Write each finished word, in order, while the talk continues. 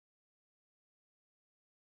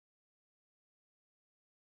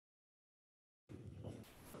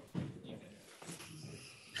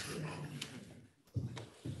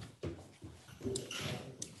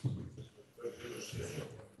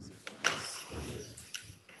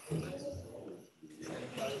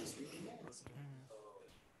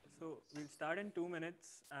So we'll start in 2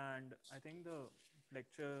 minutes, and I think the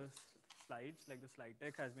lecture slides, like the slide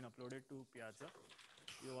deck, has been uploaded to Piazza.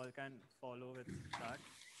 You all can follow with that.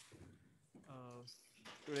 Uh,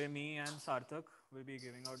 Today, me and Sarthak will be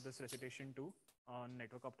giving out this recitation 2 on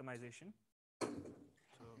network optimization.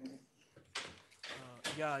 So,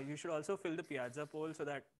 yeah, you should also fill the Piazza poll so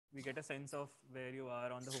that we get a sense of where you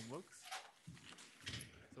are on the homeworks.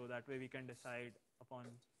 So that way we can decide upon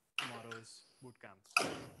tomorrow's boot camp.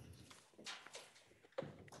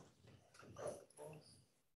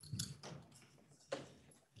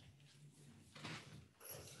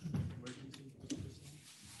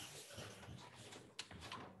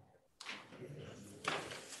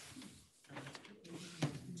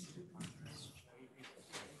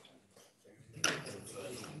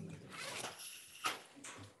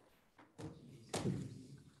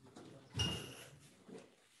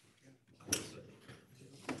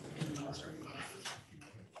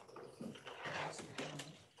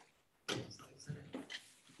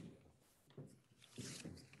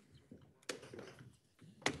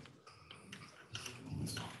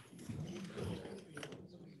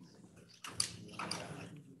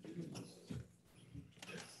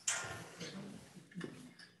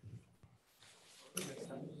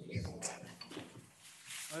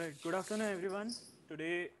 All right, good afternoon, everyone.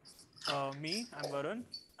 Today, I'm Varun,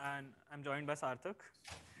 and I'm joined by Sarthak.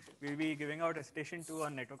 We'll be giving out recitation 2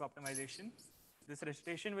 on network optimization. This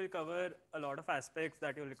recitation will cover a lot of aspects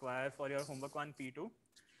that you'll require for your homework 1 P2.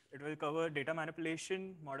 It will cover data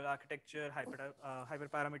manipulation, model architecture,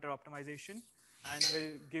 hyperparameter optimization, and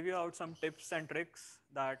will give you out some tips and tricks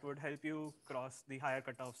that would help you cross the higher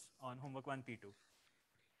cutoffs on homework 1 P2.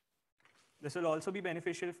 This will also be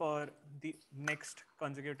beneficial for the next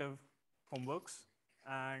consecutive homeworks.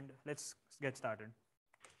 And let's get started.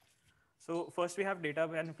 So first we have data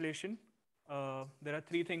manipulation. There are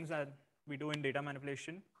three things that we do in data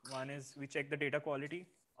manipulation. One is we check the data quality,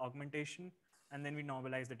 augmentation, and then we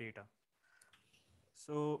normalize the data.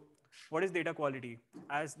 So what is data quality?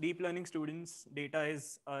 As deep learning students, data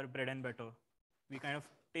is our bread and butter. We kind of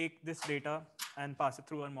take this data and pass it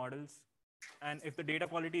through our models. And if the data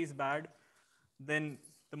quality is bad, then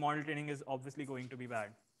the model training is obviously going to be bad.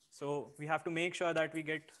 So we have to make sure that we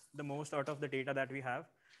get the most out of the data that we have.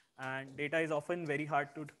 And data is often very hard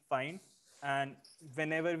to find. And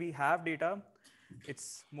whenever we have data,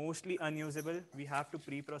 it's mostly unusable. We have to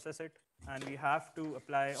pre-process it, and we have to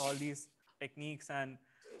apply all these techniques and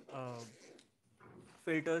uh,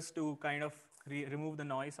 filters to kind of remove the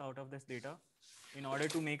noise out of this data in order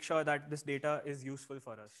to make sure that this data is useful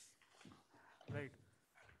for us, right?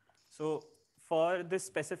 So for this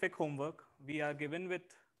specific homework, we are given with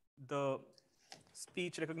the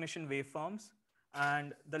speech recognition waveforms,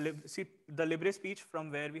 and the Libre speech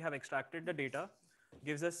from where we have extracted the data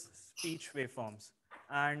gives us speech waveforms.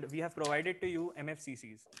 And we have provided to you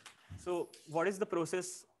MFCCs. So what is the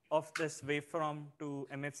process of this waveform to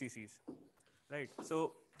MFCCs? Right.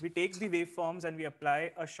 So we take the waveforms and we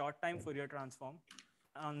apply a short time Fourier transform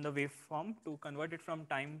on the waveform to convert it from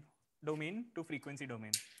time domain to frequency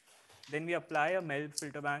domain. Then we apply a MELB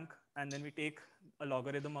filter bank, and then we take a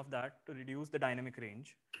logarithm of that to reduce the dynamic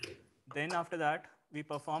range. Then after that, we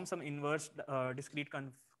perform some inverse discrete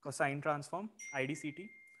cosine transform, IDCT,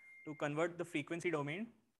 to convert the frequency domain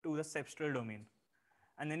to the cepstral domain.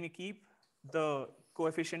 And then we keep the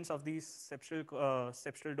coefficients of these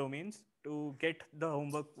cepstral domains to get the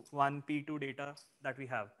homework 1 P2 data that we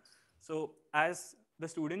have. So as the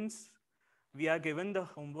students, we are given the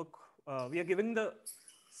homework, we are given the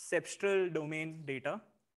cepstral domain data,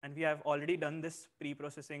 and we have already done this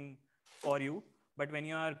pre-processing for you. But when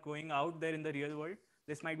you are going out there in the real world,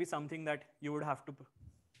 this might be something that you would have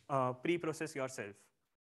to pre-process yourself,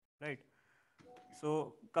 right?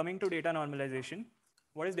 So coming to data normalization,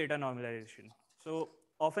 what is data normalization? So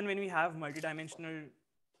often when we have multidimensional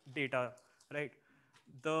data, right,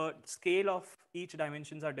 the scale of each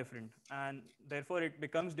dimensions are different, and therefore it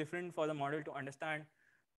becomes different for the model to understand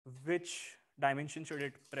which dimension should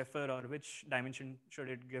it prefer or which dimension should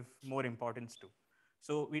it give more importance to.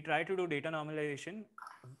 So we try to do data normalization.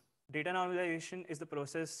 Data normalization is the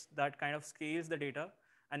process that kind of scales the data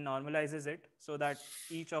and normalizes it so that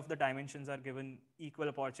each of the dimensions are given equal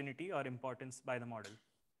opportunity or importance by the model.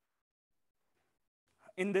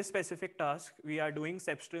 In this specific task, we are doing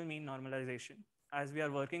cepstral mean normalization. As we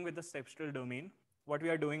are working with the cepstral domain, what we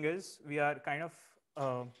are doing is we are kind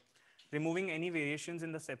of removing any variations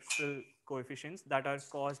in the cepstral coefficients that are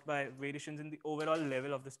caused by variations in the overall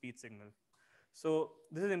level of the speech signal. So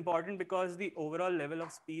this is important because the overall level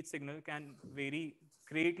of speech signal can vary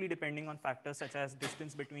greatly depending on factors such as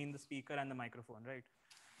distance between the speaker and the microphone, right?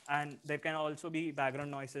 And there can also be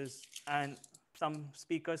background noises, and some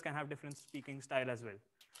speakers can have different speaking style as well.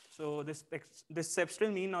 So this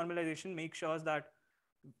cepstral mean normalization makes sure that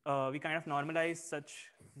we kind of normalize such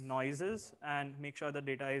noises and make sure the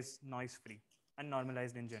data is noise free and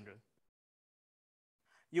normalized in general.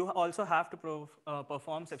 You also have to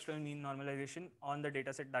perform cepstral mean normalization on the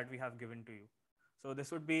dataset that we have given to you. So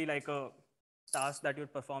this would be like a task that you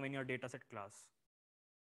would perform in your dataset class.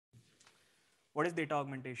 What is data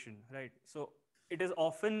augmentation, right? So it is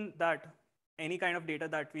often that any kind of data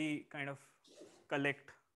that we kind of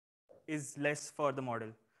collect is less for the model.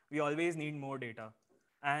 We always need more data.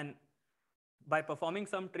 And by performing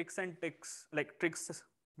some tricks and ticks, like tricks,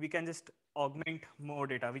 we can just augment more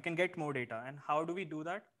data. We can get more data. And how do we do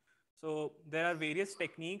that? So there are various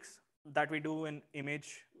techniques that we do in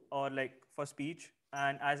image or like for speech.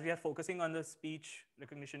 And as we are focusing on the speech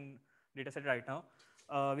recognition dataset right now,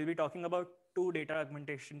 we'll be talking about two data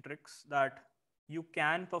augmentation tricks that you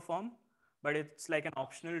can perform, but it's like an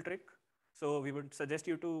optional trick. So we would suggest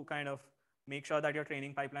you to kind of make sure that your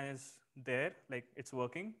training pipeline is there, like it's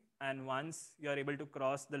working. And once you're able to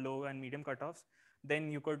cross the low and medium cutoffs,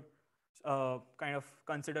 then you could kind of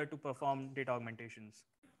consider to perform data augmentations.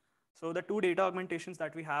 So the two data augmentations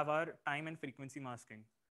that we have are time and frequency masking.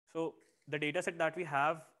 So the data set that we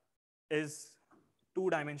have is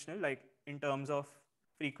two-dimensional, like in terms of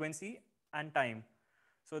frequency and time.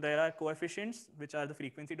 So there are coefficients, which are the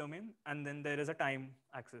frequency domain, and then there is a time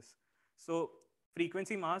axis. So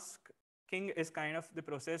frequency masking is kind of the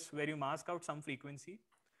process where you mask out some frequency,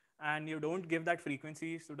 and you don't give that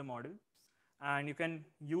frequency to the model. And you can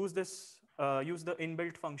use use the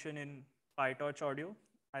inbuilt function in PyTorch audio.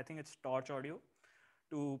 I think it's Torch audio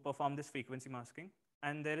to perform this frequency masking.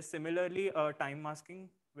 And there is similarly a time masking,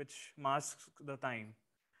 which masks the time.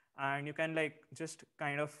 And you can like just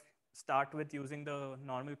kind of start with using the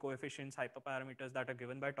normal coefficients, hyperparameters that are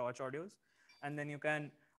given by Torch audios. And then you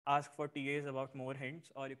can ask for TAs about more hints,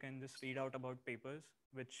 or you can just read out about papers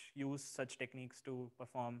which use such techniques to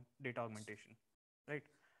perform data augmentation, right?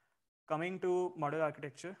 Coming to model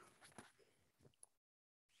architecture.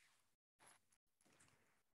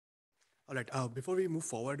 All right, before we move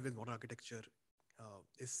forward with model architecture,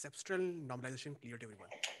 is cepstral normalization clear to everyone?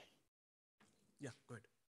 Yeah, go ahead.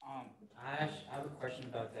 I have a question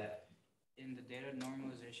about that. In the data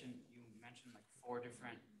normalization, you mentioned like four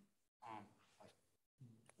different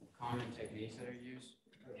like common techniques that are used.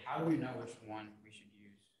 How do we know which one we should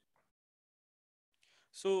use?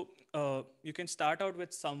 So you can start out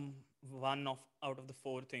with some one of out of the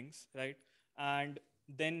four things, right? And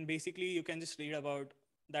then basically you can just read about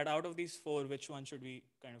that out of these four, which one should we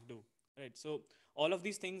kind of do, right? So all of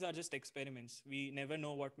these things are just experiments. We never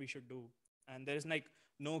know what we should do, and there is like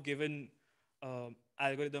no given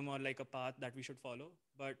algorithm or like a path that we should follow.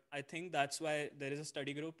 But I think that's why there is a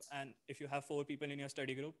study group, and if you have four people in your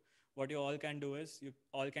study group, what you all can do is you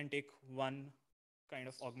all can take one kind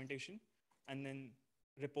of augmentation and then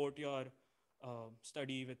report your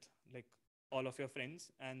study with like all of your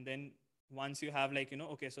friends. And then once you have like,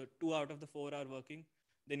 okay, so two out of the four are working,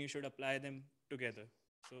 then you should apply them together.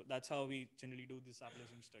 So that's how we generally do these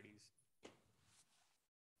application studies.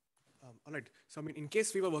 All right. So, I mean, in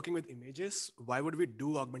case we were working with images, why would we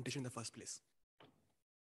do augmentation in the first place?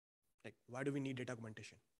 Like, why do we need data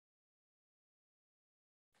augmentation?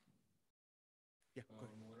 Yeah, go ahead.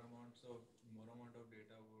 More amount of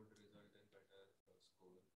data would result in better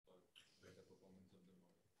score or better performance of the model.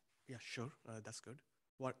 Yeah, sure. That's good.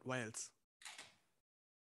 What? Why else?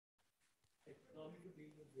 Like normally to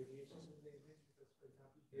deal with variations in the image because, for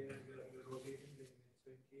example, here you're rotating the image.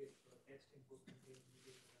 So in case the text input contains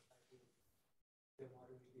mediation or typo, the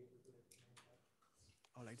model will be able to recognize that.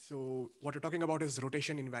 All right. So what you're talking about is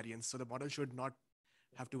rotation invariance. So the model should not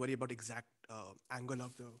have to worry about exact angle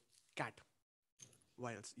of the cat.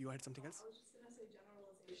 Why else? You had something else? I was just gonna say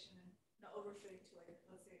generalization and not overfitting to like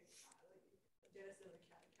let's say like a data set of a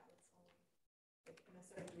cat it's only like in a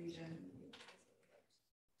certain region.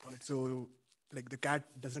 All right. So like the cat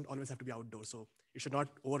doesn't always have to be outdoors. So it should not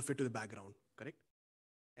overfit to the background. Correct?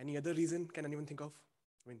 Any other reason can anyone think of?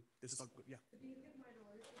 I mean, this is all good. Yeah.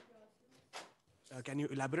 Can you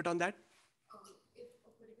elaborate on that? If a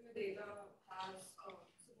particular data has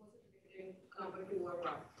supposed to be getting number two or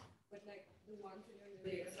one, but like the ones in your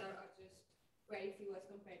data set are just very few as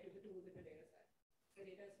compared to the two in the data set. The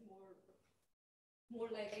data is more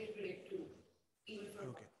likely to predict two, even for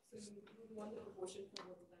Okay. one. So you would want the proportion for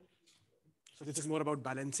both of them. So this is more about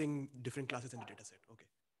balancing different classes in the data set. Okay,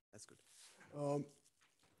 that's good.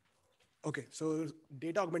 Okay, so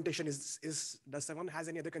data augmentation is does someone has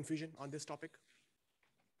any other confusion on this topic?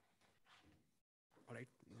 All right,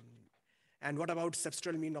 And what about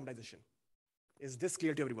substrate mean normalization? Is this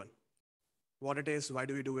clear to everyone? What it is, why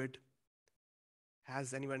do we do it?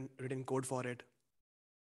 Has anyone written code for it?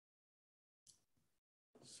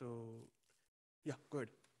 So, yeah, go ahead.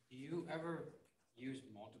 Do you ever use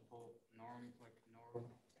multiple normalization norms,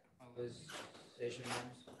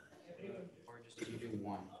 or just do you do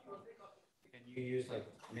one? Can you use like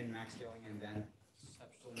min max scaling and then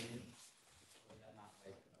substral mean? Or is that not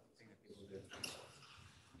like a thing that people do?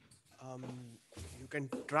 Um, you can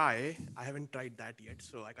try. I haven't tried that yet,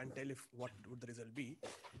 so I can't tell if what would the result be.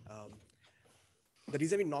 Um, the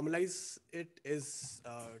reason we normalize it is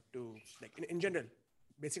to, like in general,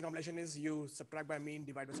 basic normalization is you subtract by mean,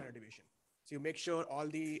 divide by standard deviation. So you make sure all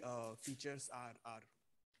the features are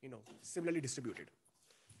similarly distributed.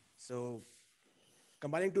 So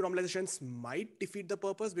combining two normalizations might defeat the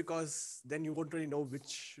purpose because then you won't really know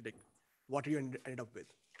what you ended up with.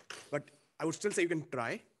 But I would still say you can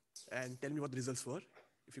try and tell me what the results were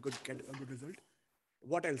if you could get a good result.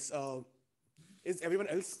 What else? Is everyone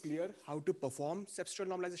else clear how to perform substrate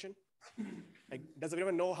normalization? Like, does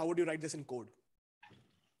everyone know how would you write this in code?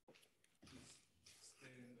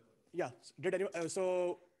 Yeah. Did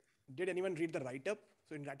anyone read the write-up?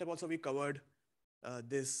 So in write-up also we covered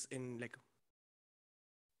this in like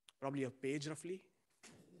probably a page roughly.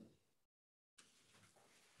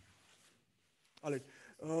 All right.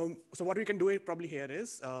 So what we can do it probably here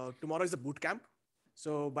is tomorrow is the boot camp.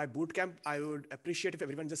 So by boot camp, I would appreciate if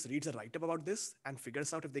everyone just reads a write-up about this and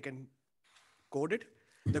figures out if they can code it.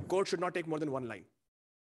 The code should not take more than one line.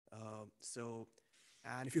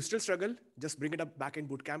 And if you still struggle, just bring it up back in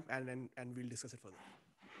boot camp and we'll discuss it further.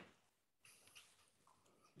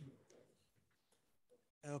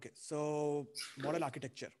 Okay, so model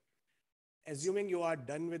architecture. Assuming you are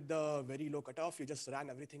done with the very low cutoff, you just ran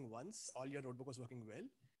everything once, all your notebook was working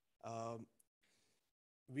well.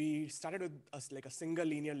 We started with like a single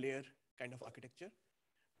linear layer kind of architecture,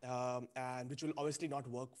 and which will obviously not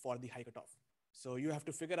work for the high cutoff. So you have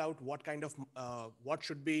to figure out what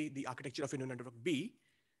should be the architecture of your neural network be,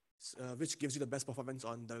 which gives you the best performance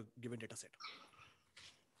on the given data set.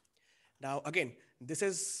 Now, again, this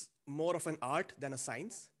is more of an art than a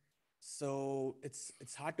science. So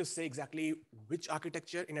it's hard to say exactly which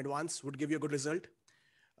architecture in advance would give you a good result.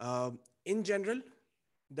 In general,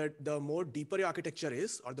 the more deeper your architecture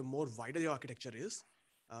is, or the more wider your architecture is,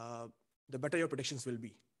 the better your predictions will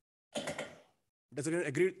be. Does anyone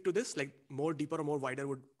agree to this? Like more deeper or more wider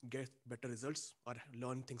would get better results or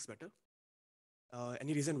learn things better?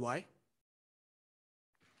 Any reason why?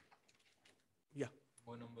 Yeah.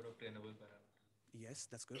 More number of trainable parameters. Yes,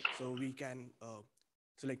 that's good. So we can,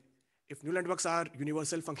 if neural networks are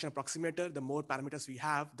universal function approximator, the more parameters we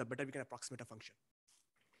have, the better we can approximate a function.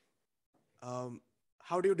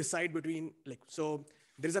 How do you decide between, so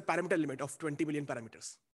there is a parameter limit of 20 million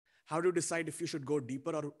parameters. How do you decide if you should go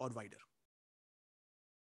deeper or wider?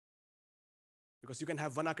 Because you can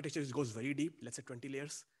have one architecture which goes very deep, let's say 20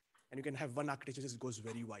 layers, and you can have one architecture which goes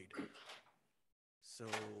very wide. So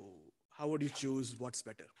how would you choose what's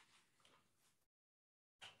better?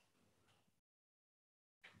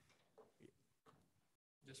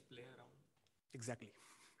 Just play around. Exactly.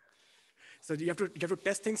 So you have to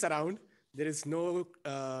test things around. There is no,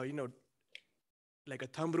 like a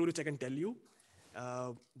thumb rule which I can tell you.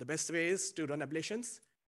 The best way is to run ablations.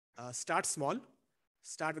 Start small.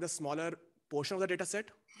 Start with a smaller portion of the data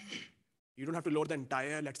set. You don't have to load the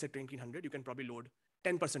entire, let's say 1900. You can probably load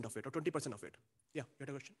 10% of it or 20% of it. Yeah, you had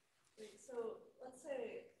a question? Wait, so let's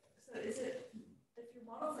say, so is it, if your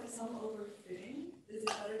model's like some overfitting, is it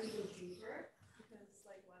better to go deeper? Because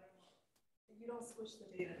like, why don't you don't squish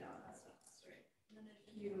the data down as fast, right? And then if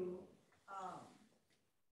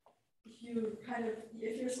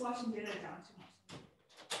you're squashing data down too much,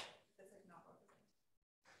 it's like not working.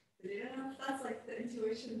 The data, that's like the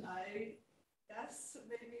intuition I guess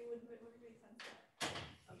maybe would make sense.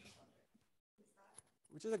 I'm just wondering.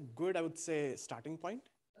 Which is a good, I would say, starting point.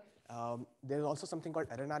 There's also something called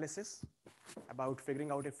error analysis about figuring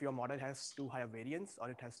out if your model has too high a variance or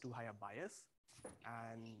it has too high a bias,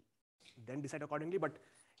 and then decide accordingly. But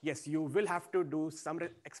yes, you will have to do some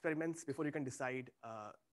experiments before you can decide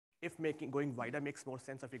if going wider makes more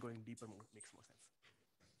sense or if going deeper makes more sense.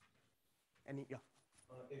 Yeah.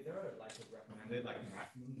 Is there like a recommended like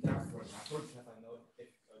maximum depth for a network? Because I know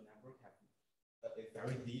if a network is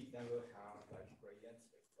very deep, then we'll have like gradient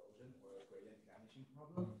explosion or a gradient vanishing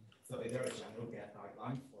problem. So is there a general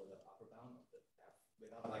guideline for the upper bound of the depth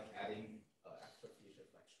without like adding extra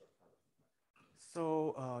features like shortcut?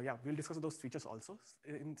 So yeah, we'll discuss those features also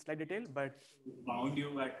in slight detail, but bound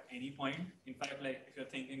you at any point. In fact, like if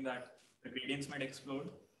you're thinking that the gradients might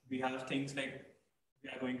explode, We have things like we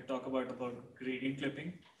are going to talk about gradient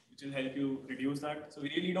clipping, which will help you reduce that. So we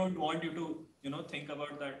really don't want you to think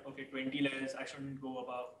about that. Okay, 20 layers, I shouldn't go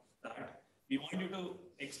above that. We want you to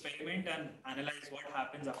experiment and analyze what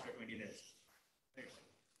happens after 20 layers. Right.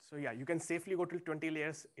 So yeah, you can safely go till 20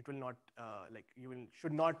 layers. It will not like you will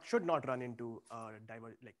should not run into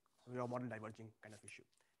like your model diverging kind of issue.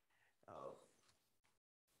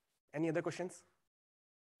 Any other questions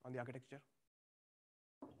on the architecture?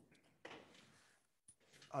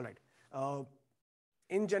 All right.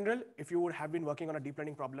 In general, if you would have been working on a deep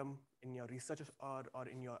learning problem in your research or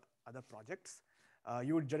in your other projects,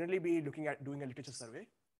 you would generally be looking at doing a literature survey,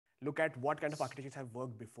 look at what kind of architectures have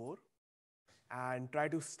worked before, and try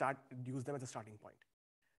to use them as a starting point.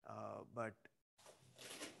 But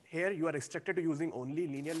here you are restricted to using only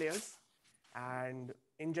linear layers, and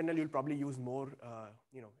in general, you'll probably use more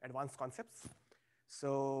advanced concepts.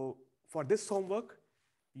 So for this homework,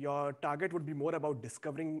 your target would be more about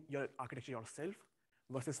discovering your architecture yourself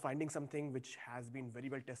versus finding something which has been very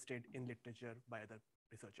well tested in literature by other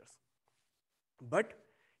researchers. But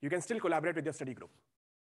you can still collaborate with your study group.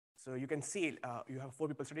 So you can see, you have 4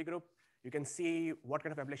 people study group, you can see what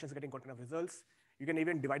kind of applications are getting what kind of results. You can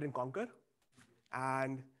even divide and conquer.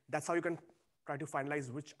 And that's how you can try to finalize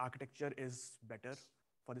which architecture is better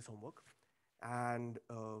for this homework. And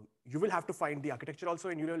you will have to find the architecture also,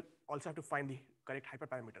 and you will also have to find the correct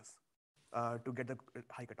hyperparameters to get the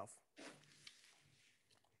high cutoff.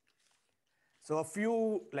 So a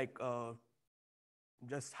few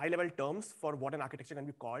just high-level terms for what an architecture can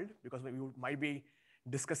be called, because you might be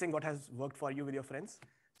discussing what has worked for you with your friends.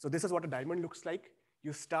 So this is what a diamond looks like.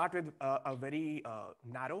 You start with a very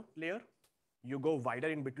narrow layer, you go wider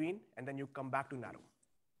in between, and then you come back to narrow.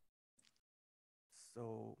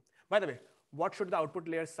 So, by the way, what should the output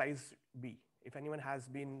layer size be? If anyone has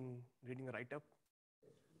been reading a write-up,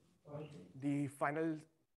 the final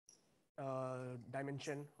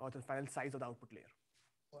dimension or the final size of the output layer.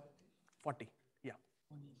 40, yeah.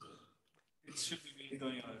 It should be based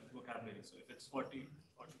on your vocabulary. So if it's 40,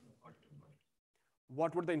 40, 40.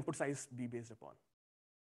 What would the input size be based upon?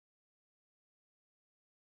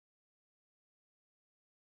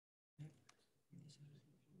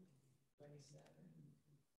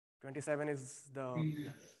 $27 is the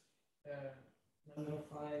number of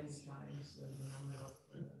files times the number of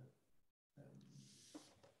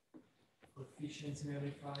coefficients in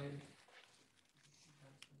every file.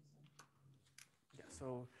 Yeah,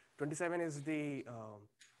 so 27 is the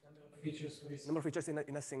number of features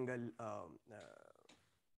in a single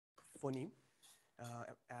phoneme.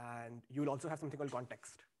 And you will also have something called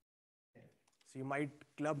context. So you might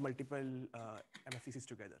club multiple MFCCs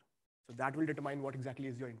together. So that will determine what exactly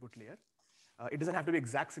is your input layer. It doesn't have to be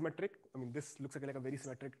exact symmetric. I mean, this looks like a very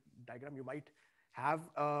symmetric diagram. You might have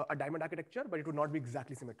a diamond architecture, but it would not be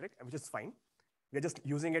exactly symmetric, which is fine. We're just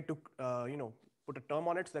using it to put a term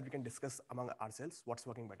on it so that we can discuss among ourselves what's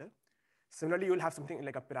working better. Similarly, you'll have something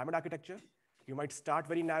like a pyramid architecture. You might start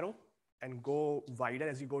very narrow and go wider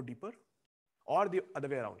as you go deeper, or the other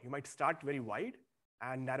way around. You might start very wide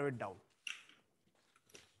and narrow it down.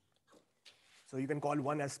 So you can call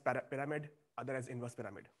one as pyramid, other as inverse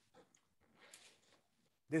pyramid.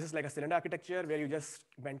 This is like a cylinder architecture where you just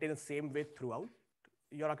maintain the same width throughout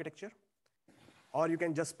your architecture. Or you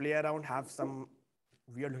can just play around, have some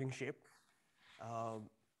weird looking shape,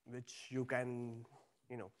 which you can,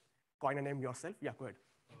 coin a name yourself. Yeah, go ahead.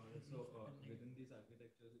 So within these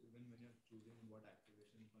architectures, even when you're choosing what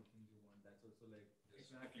activation functions you want, that's also like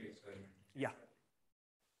exactly experiment. Yeah.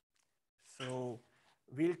 So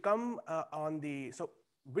we'll come on the, so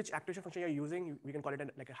which activation function you're using, we can call it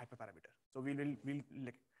like a hyperparameter. So we'll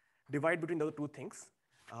like divide between those two things.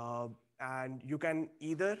 And you can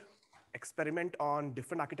either experiment on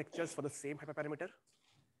different architectures for the same hyperparameter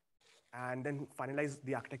and then finalize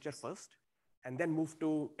the architecture first and then move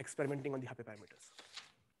to experimenting on the hyperparameters.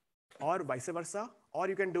 Or vice versa, or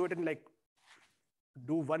you can do it in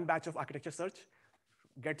do one batch of architecture search,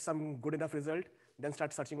 get some good enough result, then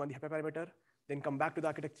start searching on the hyperparameter, then come back to the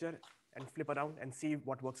architecture and flip around and see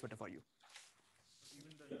what works better for you.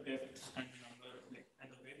 Even the depth and the number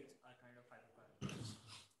and the width are kind of hyperparameters.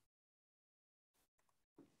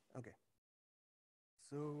 Okay.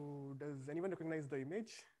 So does anyone recognize the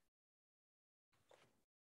image?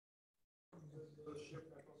 The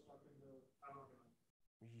ship that was stuck in the Panama Canal.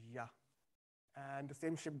 Yeah. And the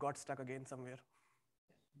same ship got stuck again somewhere.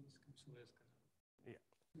 Yeah.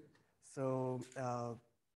 So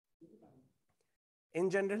in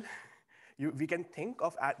general, we can think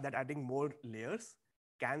of that adding more layers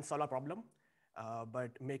can solve a problem,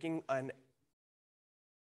 but making an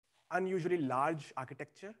unusually large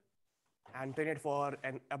architecture and train it for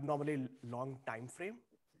an abnormally long time frame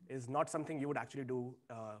is not something you would actually do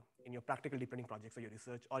in your practical deep learning projects or your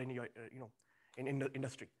research or in your, in the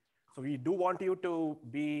industry. So we do want you to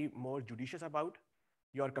be more judicious about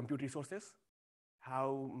your compute resources,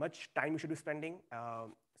 how much time you should be spending.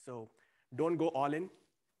 So don't go all in.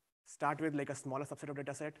 Start with like a smaller subset of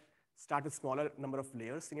data set. Start with smaller number of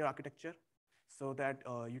layers in your architecture so that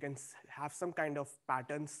you can have some kind of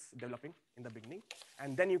patterns developing in the beginning.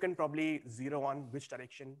 And then you can probably zero on which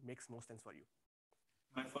direction makes most sense for you.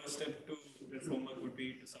 My first step to this homework would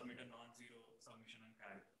be to submit a non-zero submission on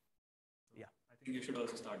CAD. So Yeah. I think you should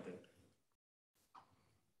also start there.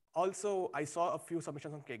 Also, I saw a few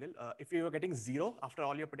submissions on Kaggle. If you are getting 0 after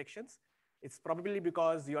all your predictions, it's probably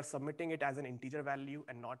because you are submitting it as an integer value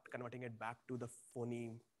and not converting it back to the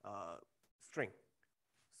phony string.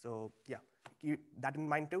 So yeah, keep that in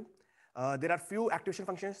mind too. There are few activation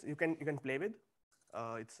functions you can play with.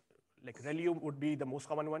 It's like ReLU would be the most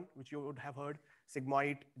common one, which you would have heard.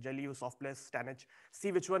 Sigmoid, JLU, SoftPlus, Stanage.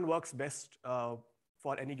 See which one works best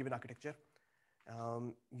for any given architecture.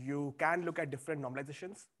 You can look at different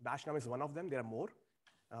normalizations. Bash norm is one of them. There are more.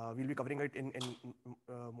 We'll be covering it in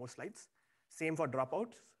more slides. Same for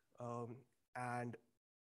dropouts. And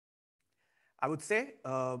I would say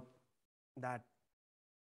that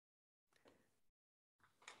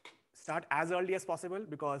start as early as possible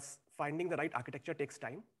because finding the right architecture takes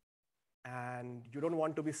time. And you don't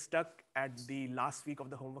want to be stuck at the last week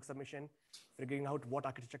of the homework submission, figuring out what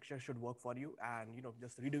architecture should work for you and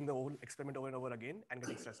just redoing the whole experiment over and over again and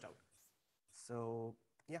getting stressed out. So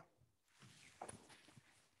yeah.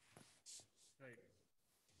 Right.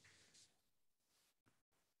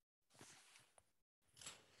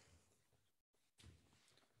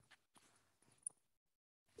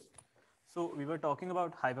 So we were talking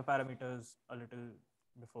about hyperparameters a little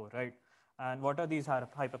before, right? And what are these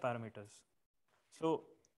hyperparameters? So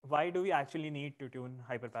why do we actually need to tune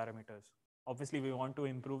hyperparameters? Obviously, we want to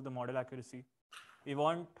improve the model accuracy. We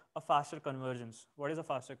want a faster convergence. What is a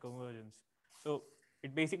faster convergence? So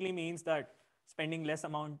it basically means that spending less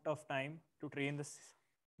amount of time to train this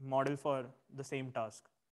model for the same task.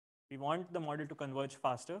 We want the model to converge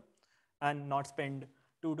faster and not spend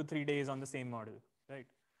 2 to 3 days on the same model, right?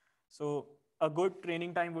 So a good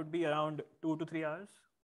training time would be around 2 to 3 hours,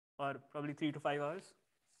 or probably 3 to 5 hours.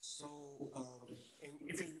 So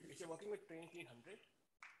if you're working with train 300,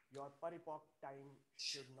 your per epoch time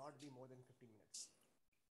should not be more than 15 minutes.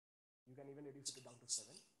 You can even reduce it down to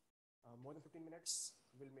 7. More than 15 minutes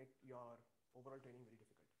will make your overall training very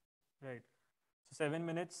difficult. Right. So 7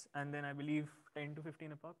 minutes, and then I believe 10 to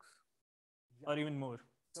 15 epochs, or even more.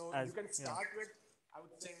 So you can start with, I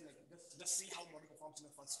would say, like just see how model performs in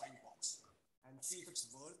the first 5 epochs and see if it's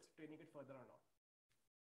worth training it further or not.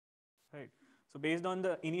 Right. So based on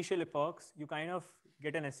the initial epochs, you kind of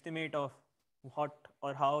get an estimate of what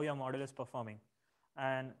or how your model is performing,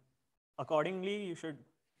 and accordingly, you should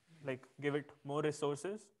like give it more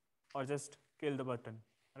resources or just kill the button,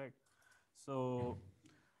 right? So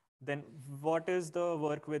then what is the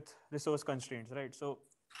work with resource constraints, right? So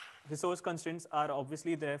resource constraints are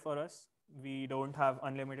obviously there for us. We don't have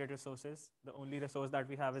unlimited resources. The only resource that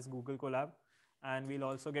we have is Google Colab, and we'll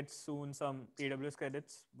also get soon some AWS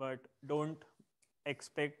credits, but don't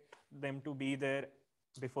expect them to be there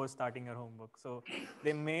before starting your homework. So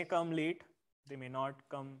they may come late, they may not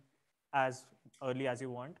come as early as you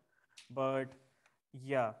want, but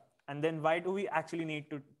yeah. And then why do we actually need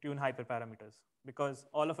to tune hyperparameters? Because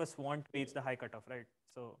all of us want to reach the high cutoff, right?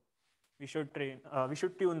 So we should tune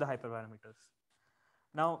the hyperparameters.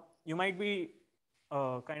 Now, you might be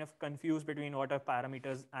kind of confused between what are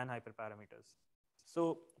parameters and hyperparameters.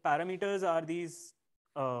 So parameters are these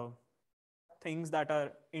things that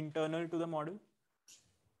are internal to the model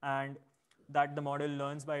and that the model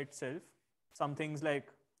learns by itself. Some things like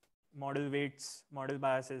model weights, model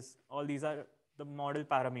biases, all these are the model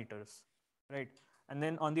parameters, right? And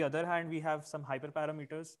then on the other hand, we have some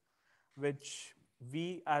hyperparameters, which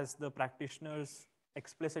we as the practitioners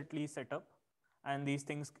explicitly set up. And these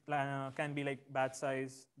things can be like batch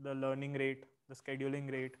size, the learning rate, the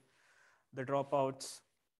scheduling rate, the dropouts.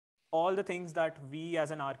 All the things that we as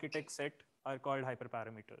an architect set are called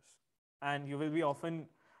hyperparameters. And you will be often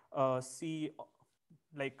see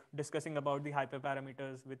like discussing about the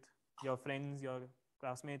hyperparameters with your friends, your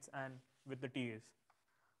classmates, and with the TAs.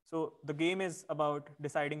 So the game is about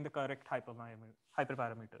deciding the correct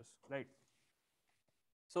hyperparameters, right?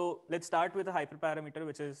 So let's start with a hyperparameter,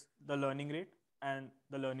 which is the learning rate and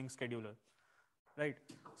the learning scheduler, right?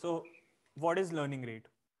 So what is learning rate?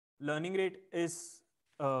 Learning rate is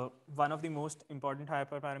one of the most important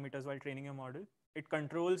hyperparameters while training a model. it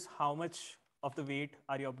controls how much of the weight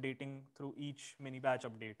are you updating through each mini batch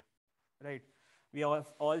update, right? We have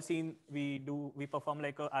all seen we perform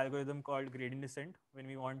like an algorithm called gradient descent when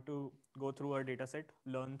we want to go through our data set,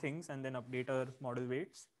 learn things, and then update our model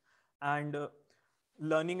weights. And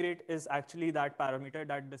learning rate is actually that parameter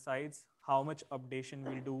that decides how much updation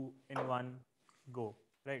we'll do in one go,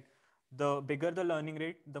 right? The bigger the learning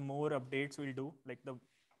rate, the more updates we'll do, like the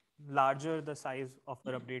larger the size of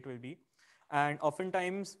our update will be. And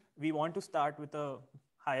oftentimes we want to start with a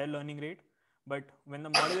higher learning rate, but when the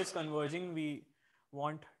model is converging, we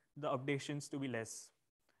want the updations to be less.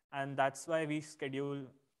 And that's why we schedule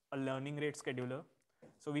a learning rate scheduler.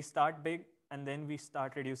 So we start big and then we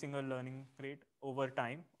start reducing our learning rate over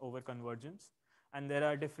time, over convergence. And there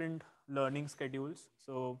are different learning schedules.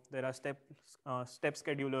 So there are step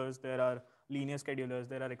schedulers, there are linear schedulers,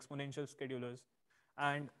 there are exponential schedulers.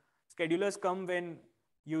 And schedulers come when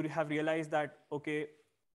you have realized that, okay,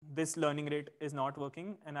 this learning rate is not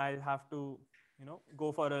working and I'll have to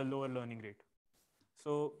go for a lower learning rate.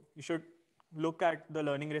 So you should look at the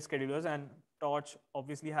learning rate schedulers, and Torch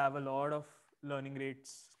obviously have a lot of learning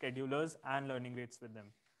rates schedulers and learning rates with them.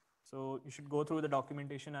 So you should go through the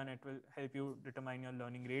documentation and it will help you determine your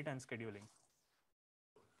learning rate and scheduling.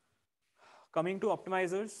 Coming to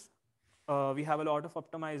optimizers, we have a lot of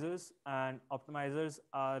optimizers, and optimizers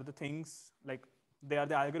are the things like they are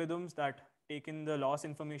the algorithms that take in the loss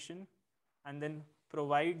information and then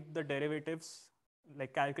provide the derivatives,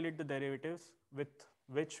 like calculate the derivatives with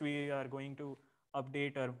which we are going to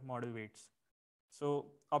update our model weights. So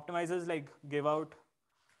optimizers like give out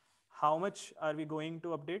how much are we going to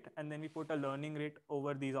update, and then we put a learning rate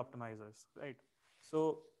over these optimizers, right?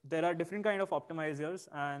 So there are different kind of optimizers,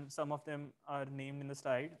 and some of them are named in the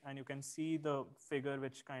slide, and you can see the figure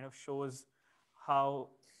which kind of shows how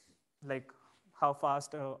like how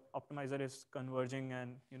fast a optimizer is converging,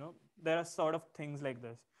 and there are sort of things like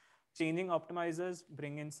this. Changing optimizers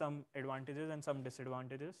bring in some advantages and some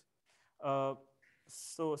disadvantages. Uh,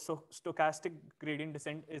 so stochastic gradient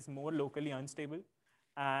descent is more locally unstable,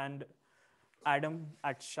 and Adam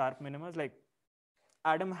at sharp minimas, like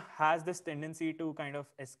Adam has this tendency to kind of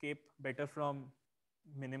escape better from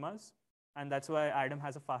minimas, and that's why Adam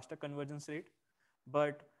has a faster convergence rate.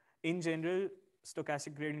 But in general,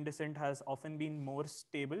 stochastic gradient descent has often been more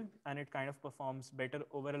stable and it kind of performs better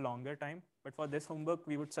over a longer time. But for this homework,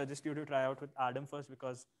 we would suggest you to try out with Adam first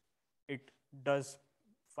because it does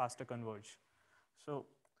faster converge. So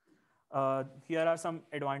here are some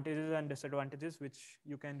advantages and disadvantages which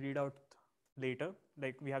you can read out later.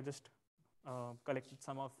 Like we have just collected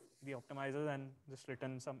some of the optimizers and just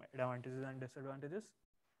written some advantages and disadvantages,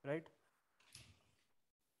 right?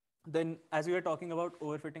 Then as we were talking about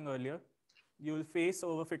overfitting earlier, you will face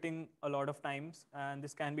overfitting a lot of times, and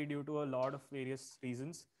this can be due to a lot of various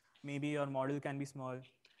reasons. Maybe your model can be small,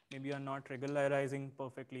 maybe you're not regularizing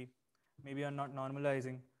perfectly, maybe you're not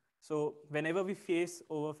normalizing. So whenever we face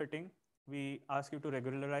overfitting, we ask you to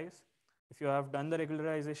regularize. If you have done the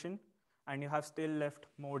regularization and you have still left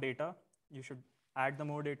more data, you should add the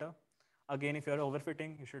more data. Again, if you're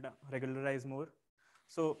overfitting, you should regularize more.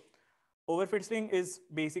 So overfitting is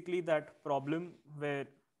basically that problem where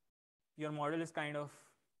your model is kind of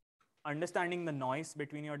understanding the noise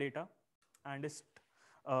between your data and is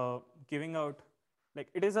giving out, like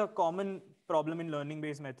it is a common problem in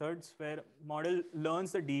learning-based methods where model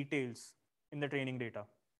learns the details in the training data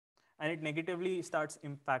and it negatively starts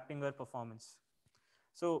impacting our performance.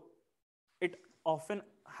 So it often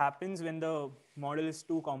happens when the model is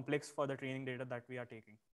too complex for the training data that we are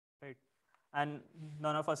taking, right? And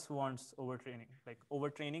none of us wants overtraining, like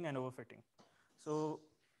overtraining and overfitting. So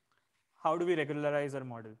how do we regularize our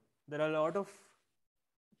model? There are a lot of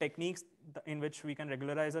techniques in which we can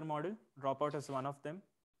regularize our model. Dropout is one of them.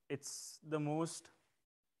 It's the most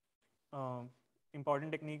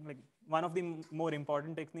important technique, like one of the more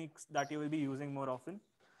important techniques that you will be using more often.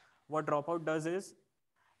 What dropout does is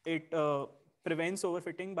it prevents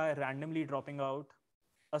overfitting by randomly dropping out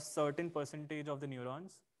a certain percentage of the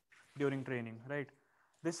neurons during training, right?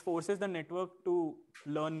 This forces the network to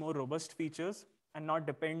learn more robust features and not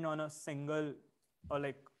depend on a single or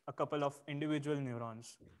like a couple of individual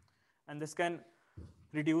neurons. And this can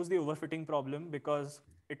reduce the overfitting problem because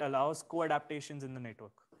it allows co-adaptations in the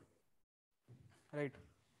network, right?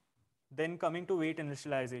 Then coming to weight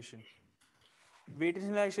initialization. Weight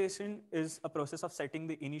initialization is a process of setting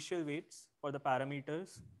the initial weights for the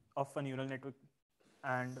parameters of a neural network,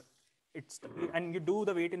 and you do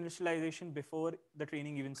the weight initialization before the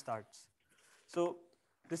training even starts. So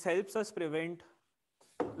this helps us prevent,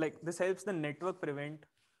 like this helps the network prevent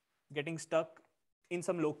getting stuck in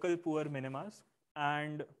some local poor minimas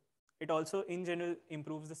and it also in general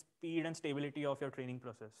improves the speed and stability of your training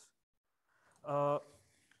process. Uh,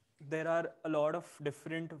 there are a lot of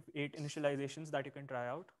different weight initializations that you can try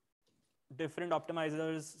out. Different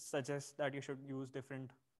optimizers suggest that you should use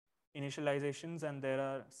different initializations, and there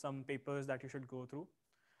are some papers that you should go through.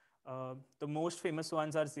 The most famous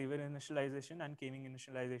ones are Xavier initialization and K-mean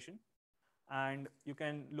initialization, and you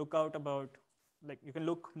can look out about, like, you can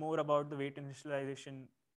look more about the weight initialization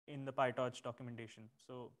in the PyTorch documentation.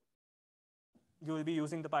 So you will be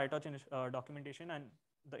using the PyTorch documentation and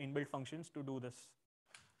the inbuilt functions to do this.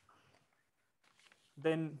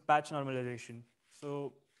 Then batch normalization.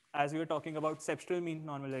 So as we were talking about cepstral mean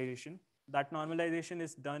normalization, that normalization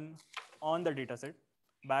is done on the dataset.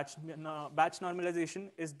 Batch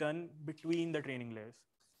normalization is done between the training layers,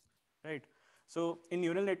 right? So in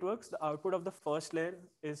neural networks, the output of the first layer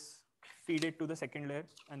is feed it to the second layer,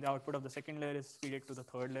 and the output of the second layer is feed it to the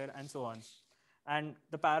third layer, and so on. And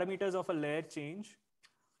the parameters of a layer change,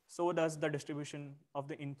 so does the distribution of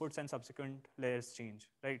the inputs and subsequent layers change,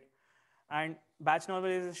 right? And batch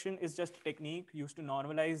normalization is just a technique used to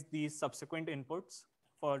normalize these subsequent inputs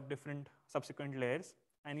for different subsequent layers.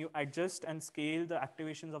 And you adjust and scale the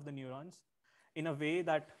activations of the neurons in a way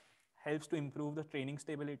that helps to improve the training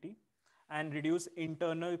stability and reduce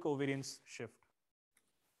internal covariance shift.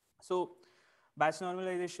 So batch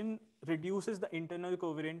normalization reduces the internal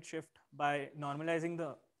covariance shift by normalizing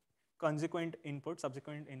the subsequent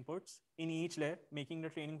inputs in each layer, making the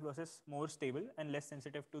training process more stable and less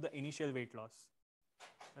sensitive to the initial weight loss.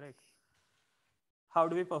 Right. How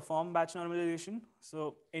do we perform batch normalization?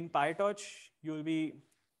 So in PyTorch, you'll be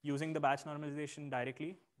using the batch normalization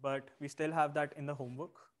directly, but we still have that in the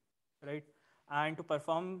homework, right? And to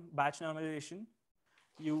perform batch normalization,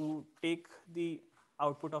 you take the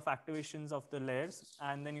output of activations of the layers,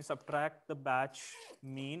 and then you subtract the batch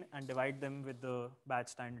mean and divide them with the batch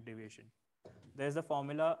standard deviation. There's the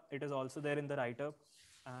formula. It is also there in the write-up,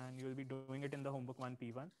 and you'll be doing it in the homework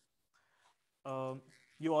 1P1.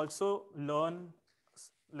 You also learn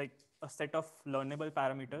like a set of learnable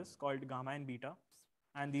parameters called gamma and beta,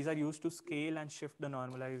 and these are used to scale and shift the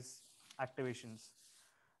normalized activations.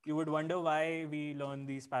 You would wonder why we learn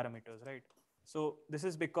these parameters, right? So this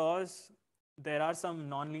is because there are some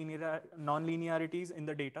non-linearities in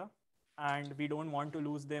the data, and we don't want to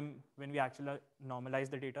lose them when we actually normalize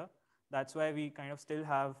the data. That's why we kind of still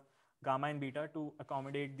have gamma and beta to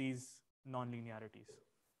accommodate these non-linearities.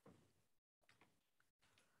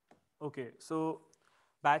 Okay, so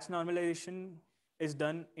batch normalization is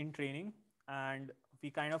done in training, and we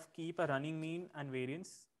kind of keep a running mean and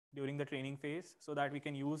variance during the training phase so that we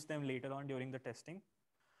can use them later on during the testing.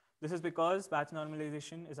 This is because batch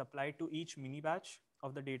normalization is applied to each mini batch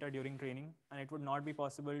of the data during training, and it would not be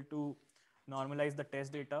possible to normalize the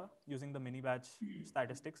test data using the mini batch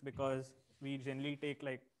statistics, because we generally take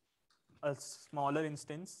like a smaller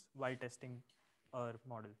instance while testing our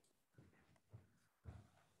model.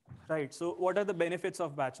 Right, so what are the benefits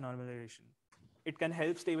of batch normalization? It can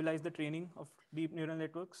help stabilize the training of deep neural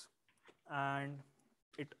networks, and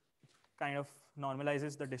it kind of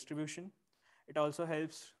normalizes the distribution. It also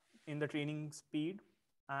helps in the training speed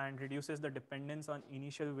and reduces the dependence on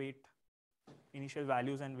initial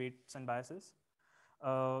values and weights and biases.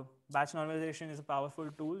 Batch normalization is a powerful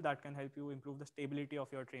tool that can help you improve the stability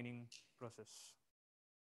of your training process.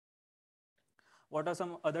 What are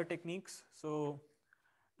some other techniques? So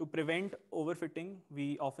to prevent overfitting,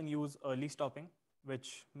 we often use early stopping,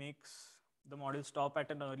 which makes the model stop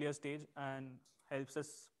at an earlier stage and helps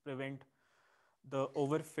us prevent the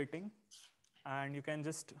overfitting. And you can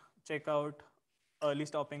just check out early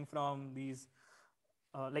stopping from these.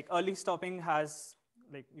 Like early stopping has,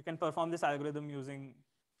 like, you can perform this algorithm using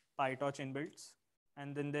PyTorch inbuilts.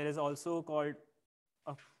 And then there is also called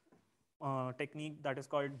a technique that is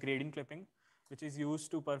called gradient clipping, which is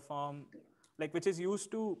used to perform, like, which is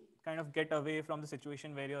used to kind of get away from the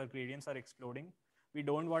situation where your gradients are exploding. We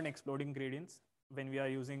don't want exploding gradients when we are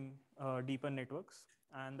using deeper networks,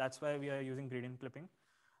 and that's why we are using gradient clipping.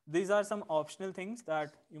 These are some optional things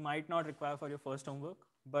that you might not require for your first homework,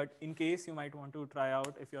 but in case you might want to try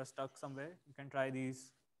out if you're stuck somewhere, you can try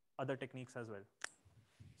these other techniques as well.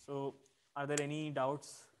 So are there any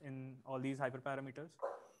doubts in all these hyperparameters?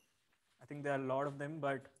 I think there are a lot of them,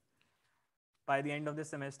 but by the end of the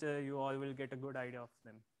semester, you all will get a good idea of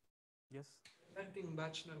them. Yes? Regarding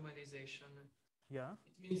batch normalization, Yeah?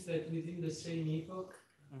 it means that within the same epoch,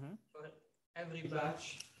 Mm-hmm. for every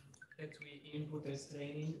batch that we input as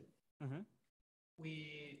training, Mm-hmm.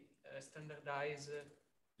 we standardize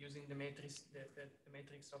using the matrix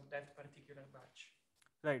of that particular batch.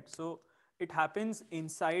 Right. So it happens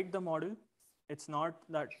inside the model. it's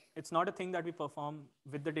not a thing that we perform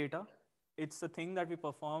with the data. It's a thing that we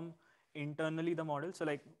perform internally the model. So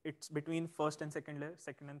like it's between first and second layer,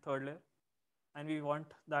 second and third layer, and we want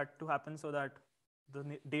that to happen so that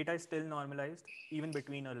the data is still normalized even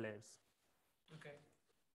between our layers. Okay.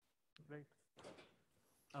 Right.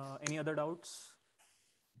 Any other doubts?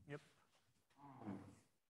 Yep.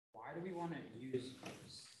 Why do we want to use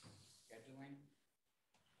scheduling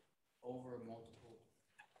over multiple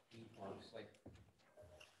epochs? Like,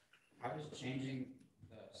 how does changing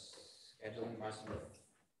the scheduling by some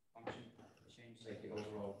function change like the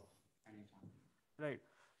overall training time? Right.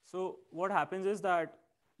 So what happens is that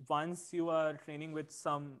once you are training with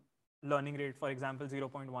some learning rate, for example,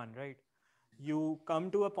 0.1, right? You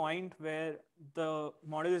come to a point where the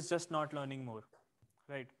model is just not learning more,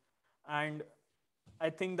 right? And I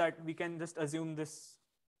think that we can just assume this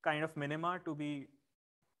kind of minima to be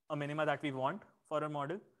a minima that we want for a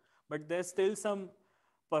model, but there's still some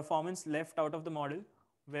performance left out of the model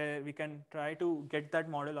where we can try to get that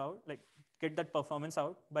model out, like get that performance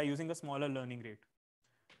out by using a smaller learning rate,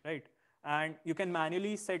 right? And you can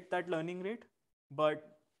manually set that learning rate,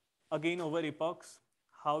 but again over epochs,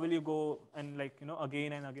 how will you go and like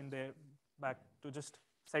again and again there back to just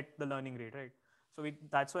set the learning rate, right? So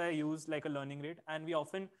that's why I use like a learning rate, and we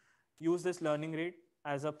often use this learning rate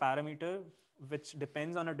as a parameter which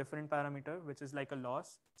depends on a different parameter, which is like a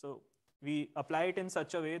loss. So we apply it in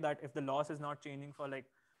such a way that if the loss is not changing for like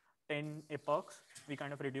 10 epochs, we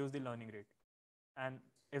kind of reduce the learning rate. And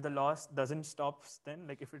if the loss doesn't stops, then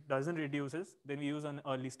like if it doesn't reduces, then we use an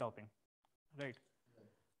early stopping, right?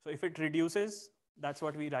 So if it reduces, that's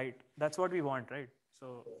what we write. That's what we want, right?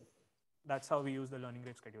 So that's how we use the learning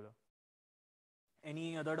rate scheduler.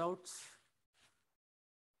 Any other doubts?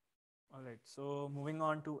 All right, so moving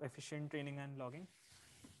on to efficient training and logging.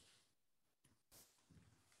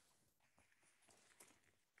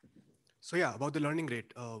 So yeah, about the learning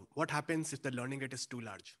rate, what happens if the learning rate is too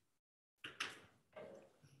large?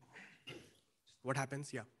 What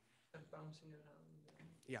happens? Yeah. Bouncing around.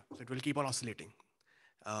 Yeah, so it will keep on oscillating.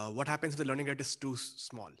 What happens if the learning rate is too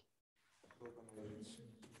small?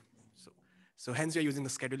 So hence we are using the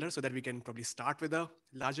scheduler so that we can probably start with a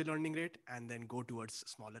larger learning rate and then go towards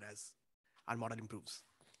smaller as our model improves.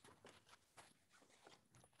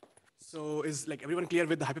 So is like everyone clear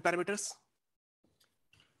with the hyperparameters?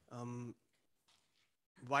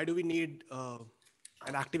 Why do we need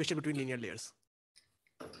an activation between linear layers?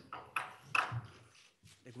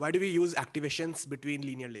 Like why do we use activations between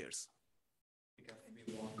linear layers?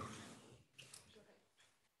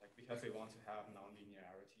 Because we want to have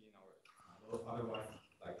non-linearity in our model. Otherwise,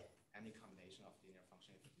 like any combination of linear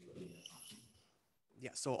function is a linear function.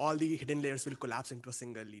 Yeah, so all the hidden layers will collapse into a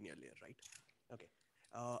single linear layer, right? Okay.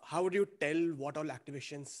 How would you tell what all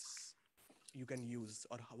activations you can use,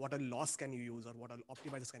 or what all loss can you use, or what all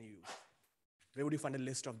optimizers can you use? Where would you find a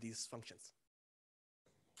list of these functions?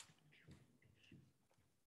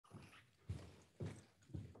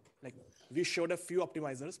 Like we showed a few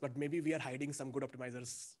optimizers, but maybe we are hiding some good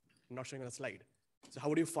optimizers not showing on the slide. So how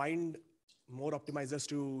would you find more optimizers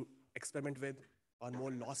to experiment with, or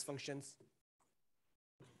more loss functions?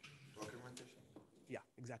 Documentation. Yeah,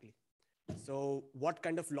 exactly. So what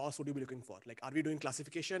kind of loss would you be looking for? Like, are we doing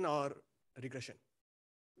classification or regression?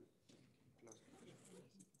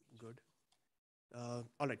 Good.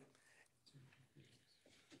 All right.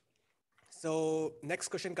 So next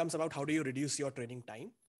question comes about how do you reduce your training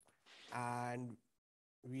time? And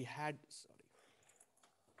we had,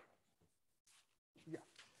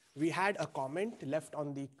 we had a comment left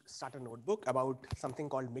on the starter notebook about something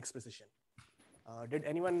called mixed precision. Did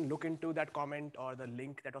anyone look into that comment or the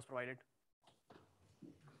link that was provided?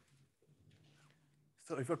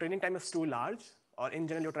 So if your training time is too large, or in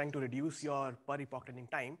general you're trying to reduce your per epoch training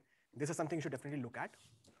time, this is something you should definitely look at.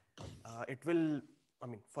 It will, I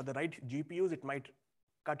mean, for the right GPUs, it might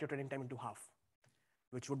cut your training time into half,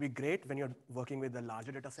 which would be great when you're working with a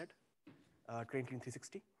larger data set, trained in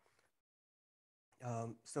 360.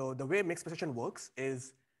 So the way mixed precision works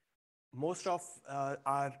is most of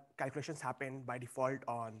our calculations happen by default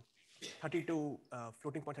on 32,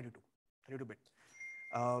 floating point 32 bit.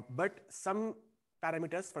 But some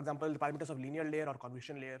parameters, for example, the parameters of linear layer or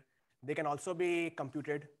convolution layer, they can also be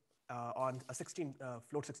computed on a 16,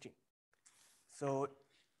 float 16. So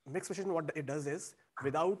mixed precision, what it does is,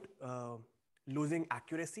 without losing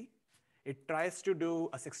accuracy, it tries to do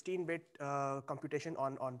a 16-bit computation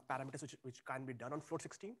on parameters which can be done on float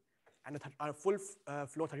 16, and a full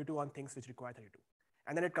float 32 on things which require 32.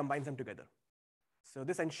 And then it combines them together. So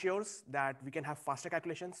this ensures that we can have faster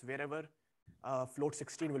calculations wherever float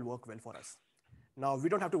 16 will work well for us. Now, we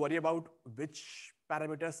don't have to worry about which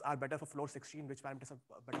parameters are better for floor 16, which parameters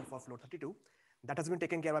are better for floor 32. That has been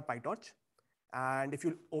taken care by PyTorch. And if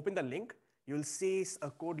you open the link, you'll see a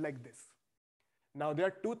code like this. Now, there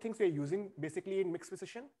are two things we're using basically in mixed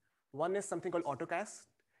precision. One is something called autocast,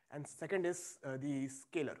 and second is the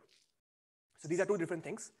scaler. So these are two different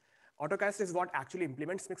things. Autocast is what actually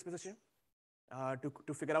implements mixed precision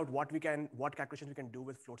to figure out what calculations we can do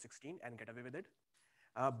with float 16 and get away with it.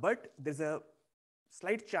 But there's a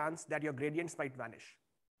slight chance that your gradients might vanish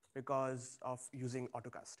because of using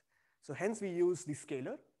autocast. So hence we use the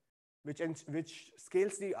scaler, which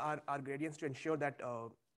scales our gradients to ensure that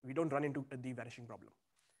we don't run into the vanishing problem.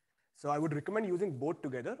 So I would recommend using both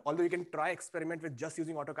together, although you can try experiment with just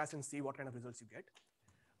using autocast and see what kind of results you get.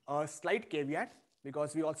 A slight caveat,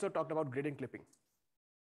 because we also talked about gradient clipping.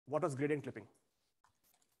 What was gradient clipping?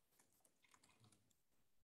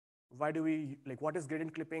 Why do we, what is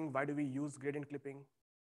gradient clipping? Why do we use gradient clipping?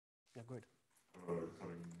 Yeah, go ahead.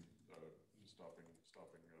 Cutting, stopping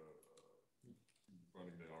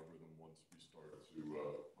running the algorithm once we start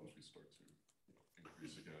to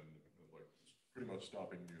increase again, like pretty much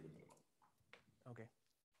stopping near the minimum. Okay.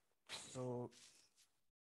 So,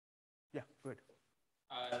 yeah, good.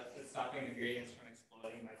 Stopping the gradients from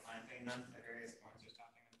exploding by clamping them at various points, or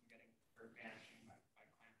stopping them from getting or vanishing by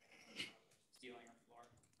clamping, stealing a floor.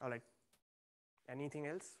 All right. Anything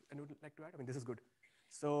else anyone would like to add? I mean, this is good.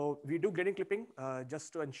 So we do gradient clipping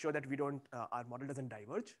just to ensure that we don't, our model doesn't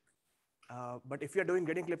diverge. But if you are doing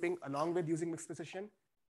gradient clipping along with using mixed precision,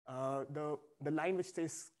 the line which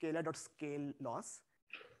says scalar.scale loss,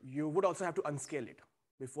 you would also have to unscale it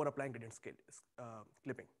before applying gradient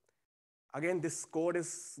clipping. Again, this code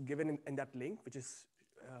is given in that link, which is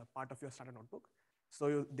part of your starter notebook.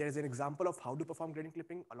 So there's an example of how to perform gradient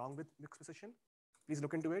clipping along with mixed precision. Please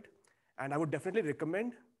look into it. And I would definitely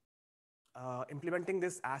recommend implementing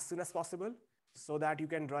this as soon as possible so that you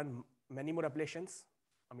can run many more ablations.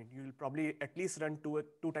 I mean, you'll probably at least run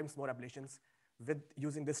two times more ablations with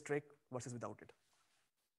using this trick versus without it.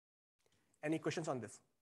 Any questions on this?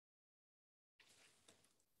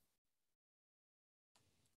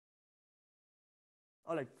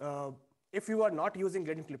 All right. If you are not using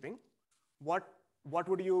gradient clipping, what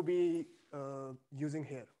would you be using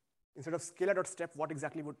here? Instead of scalar.step, what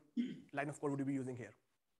exactly line of code would you be using here?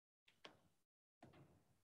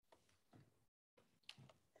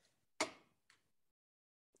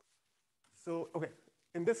 So, okay,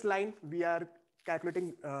 in this line, we are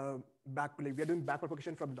calculating we are doing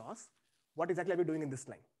backpropagation from loss. What exactly are we doing in this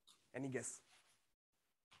line? Any guess?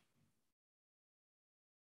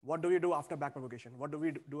 What do we do after backpropagation? What do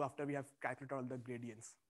we do after we have calculated all the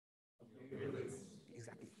gradients?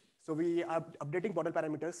 Exactly. So we are updating model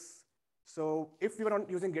parameters. So if we were not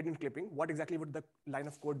using gradient clipping, what exactly would the line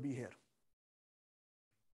of code be here?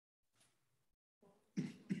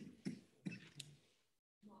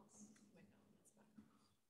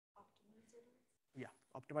 Yeah,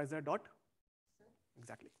 optimizer dot.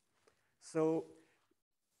 Exactly. So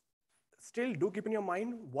still do keep in your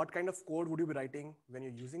mind what kind of code would you be writing when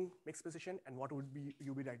you're using mixed precision and what would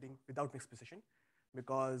you be writing without mixed precision.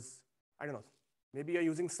 Because, I don't know, maybe you're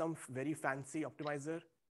using some very fancy optimizer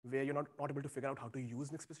where you're not able to figure out how to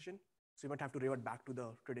use mixed precision. So you might have to revert back to the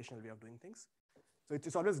traditional way of doing things. So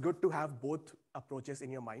it's always good to have both approaches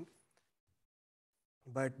in your mind.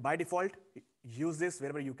 But by default, use this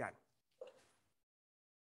wherever you can.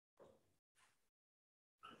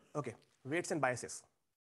 Okay, weights and biases.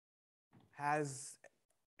 Has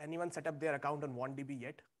anyone set up their account on OneDB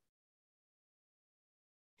yet?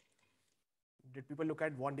 Did people look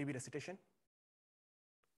at OneDB Recitation?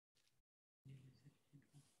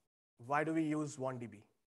 Why do we use OneDB?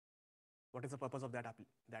 What is the purpose of that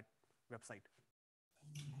website?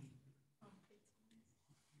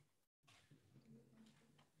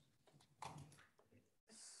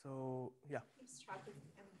 So, yeah. Keeps track of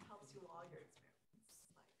and helps you log your experiments,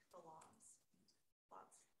 like the logs,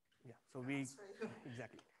 plots. Yeah, so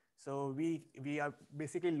exactly. So we are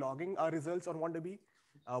basically logging our results on OneDB,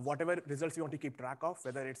 whatever results you want to keep track of,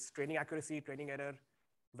 whether it's training accuracy, training error,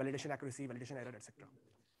 validation accuracy, validation error, etc.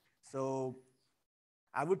 So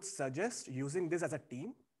I would suggest using this as a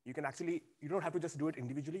team. You can actually, you don't have to just do it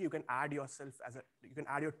individually. You can add you can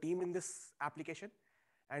add your team in this application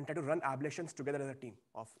and try to run ablations together as a team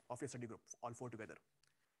of your study group, all four together.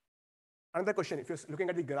 Another question, if you're looking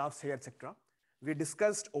at the graphs here, etc., we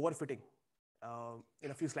discussed overfitting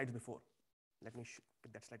in a few slides before. Let me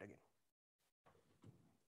pick that slide again.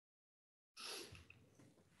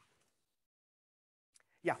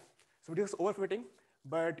 Yeah, so we discussed overfitting,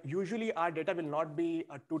 but usually our data will not be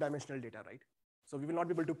a two-dimensional data, right? So we will not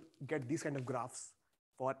be able to get these kind of graphs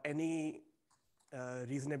for any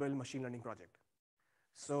reasonable machine learning project.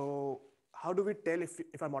 So how do we tell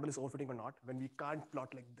if our model is overfitting or not when we can't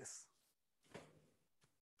plot like this?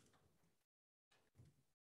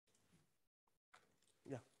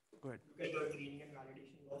 Yeah, go ahead. Look at the training and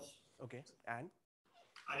validation loss. Okay, and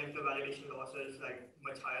if the validation loss is like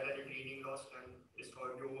much higher than the training loss, then it's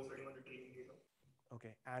called you're overfitting on the training data.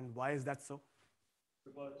 okay, and why is that so?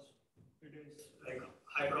 Because it is like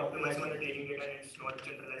hyper optimizing on the training data and it's not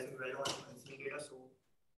generalizing well on unseen data.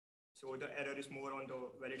 So the error is more on the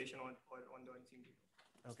validation or on the unseen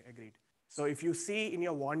data. Okay, agreed. So if you see in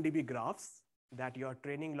your 1 dB graphs that your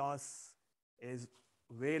training loss is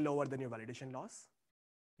way lower than your validation loss,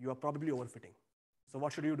 you are probably overfitting. So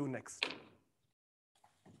what should you do next?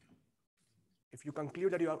 If you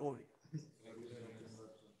conclude that you are over,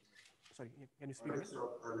 sorry, can you speak again?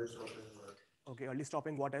 Early stopping. Okay, early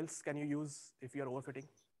stopping. What else can you use if you are overfitting?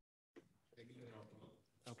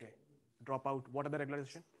 Okay, dropout. What other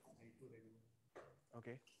regularization?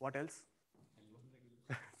 Okay, what else?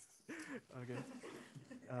 Okay.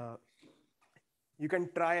 You can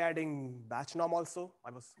try adding batch norm also.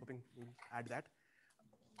 I was hoping you'll add that.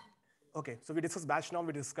 Okay, so we discussed batch norm,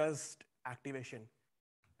 we discussed activation,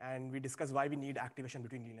 and we discussed why we need activation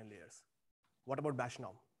between linear layers. What about batch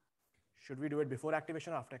norm? Should we do it before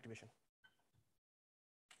activation or after activation?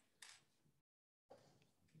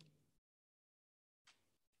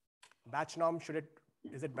 Batch norm,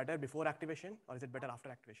 is it better before activation or is it better after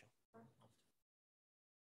activation?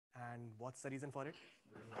 And what's the reason for it?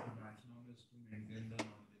 Batch norm is to maintain the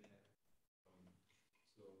nonlinear.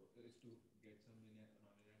 So is to get some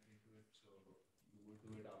nonlinearity into it. So you would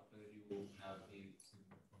do it after you have a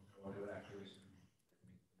whatever activation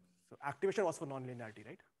technique. So activation was for nonlinearity,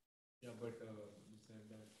 right? Yeah, but you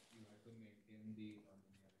said that you have to maintain the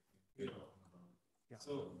nonlinearity. Yeah.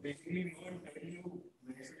 So basically, no one tell you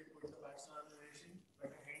where should you put the batch normalization,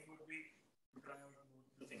 but the hint would be to try out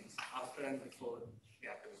both the things after and before the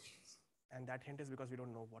activations. And that hint is because we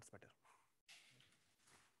don't know what's better.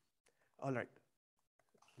 All right,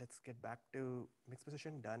 let's get back to mixed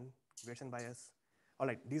position, done, weights and bias. All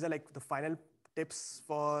right, these are like the final tips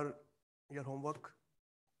for your homework.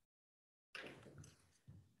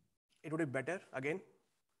 It would be better, again,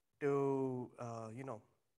 to,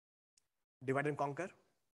 divide and conquer.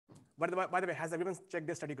 By the way, has everyone checked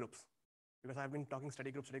their study groups? Because I've been talking study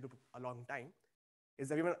group a long time.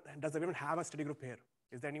 Does everyone have a study group here?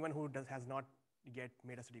 Is there anyone who has not yet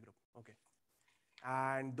made a study group? Okay.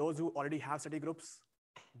 And those who already have study groups,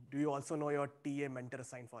 do you also know your TA mentor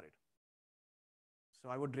assigned for it? So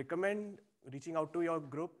I would recommend reaching out to your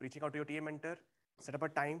group, reaching out to your TA mentor, set up a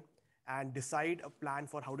time, and decide a plan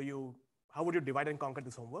for how would you divide and conquer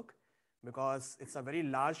this homework, because it's a very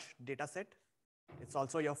large data set. It's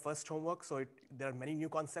also your first homework, so there are many new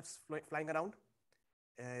concepts flying around.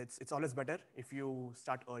 It's always better if you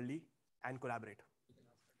start early and collaborate.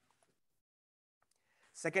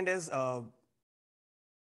 Second is,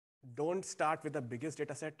 don't start with the biggest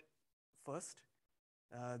data set first.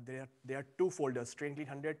 There are two folders, train clean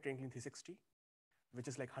 100, train clean 360, which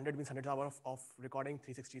is like 100 means 100 hours of recording,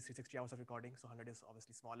 360 is 360 hours of recording, so 100 is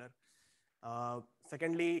obviously smaller.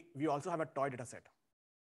 Secondly, we also have a toy data set.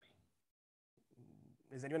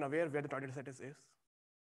 Is anyone aware where the toy data set is?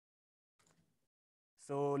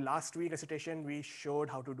 So last week, Recitation, we showed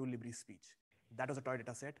how to do Libri speech. That was a toy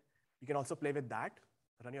data set. You can also play with that,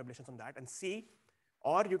 run your ablations on that, and see,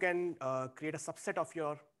 or you can create a subset of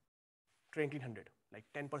your train clean 100, like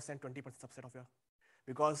 10%, 20% subset of your,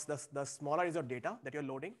 because the smaller is your data that you're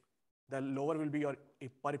loading, the lower will be your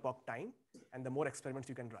per epoch time, and the more experiments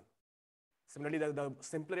you can run. Similarly, the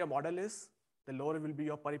simpler your model is, the lower will be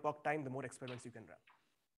your per epoch time, the more experiments you can run,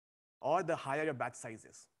 or the higher your batch size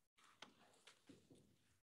is.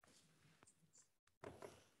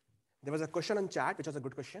 There was a question on chat, which was a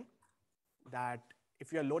good question, that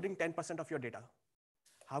if you're loading 10% of your data,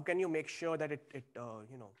 how can you make sure that it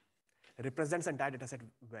represents the entire data set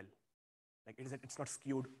well? Like it's not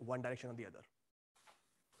skewed one direction or the other.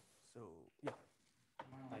 So yeah.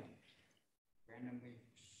 You want to like randomly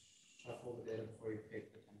shuffle the data before you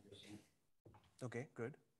pick the 10%. Okay,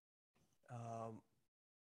 good.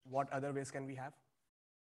 What other ways can we have?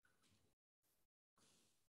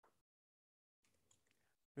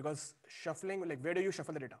 Because shuffling, like where do you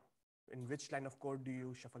shuffle the data? In which line of code do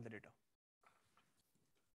you shuffle the data?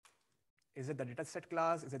 Is it the data set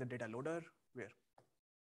class? Is it the data loader? Where?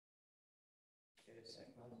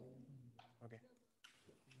 Okay.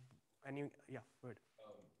 Yeah, go ahead.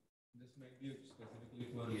 This might be specifically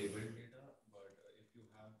for labeled data, but if you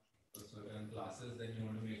have certain classes, then you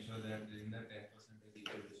want to make sure that in the 10%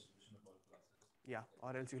 Yeah,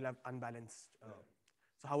 or else you'll have unbalanced.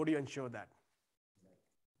 So how would you ensure that?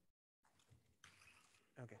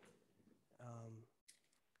 Okay.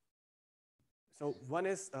 So one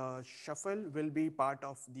is shuffle will be part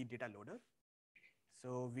of the data loader.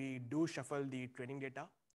 So we do shuffle the training data,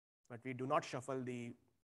 but we do not shuffle the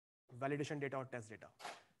validation data or test data.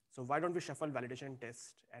 So why don't we shuffle validation and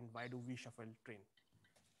test, and why do we shuffle train?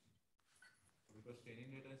 Because training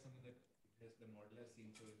data is something that the model has seen,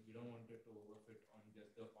 so we don't want it to overfit on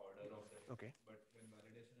just the order of the data. Okay. But when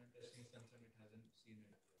validation and testing is concerned, it hasn't seen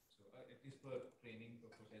it yet. So at least for training, for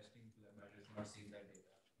testing, lab has not seen that data.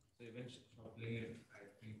 So even shuffling it, I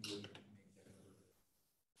think will make that a little bit.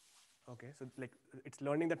 Okay, so like it's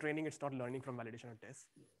learning the training, it's not learning from validation or test.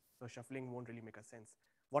 So shuffling won't really make a sense.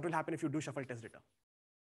 What will happen if you do shuffle test data?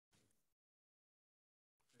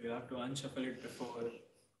 You have to unshuffle it before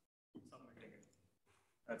submitting it.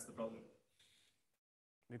 That's the problem.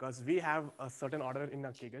 Because we have a certain order in a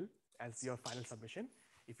Kaggle as your final submission.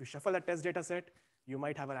 If you shuffle a test data set, you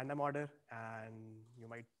might have a random order and you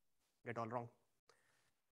might get all wrong.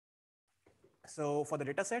 So for the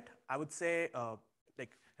data set, I would say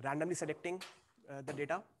like randomly selecting the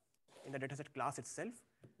data in the dataset class itself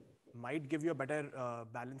might give you a better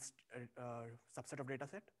balanced subset of data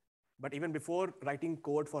set. But even before writing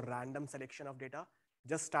code for random selection of data,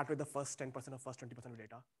 just start with the first 10% or first 20% of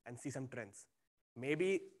data and see some trends.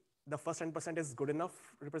 Maybe the first 10% is good enough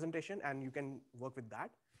representation and you can work with that.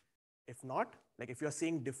 If not, like if you're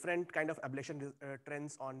seeing different kind of ablation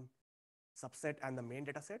trends on subset and the main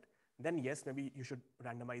data set, then yes, maybe you should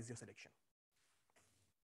randomize your selection.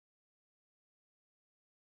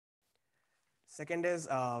 Second is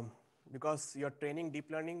because you're training deep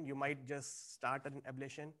learning, you might just start an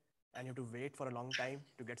ablation and you have to wait for a long time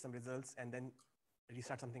to get some results and then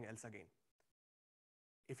restart something else again.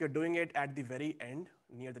 If you're doing it at the very end,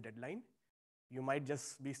 near the deadline, you might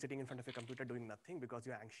just be sitting in front of your computer doing nothing because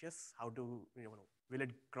you're anxious how to, will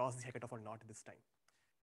it cross the hackathon or not this time?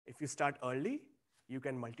 If you start early, you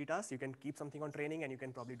can multitask, you can keep something on training and you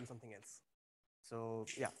can probably do something else. So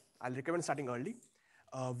yeah, I'll recommend starting early.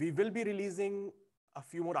 We will be releasing a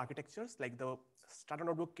few more architectures, like the starter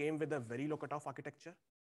notebook came with a very low cutoff architecture,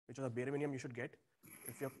 which was a bare minimum you should get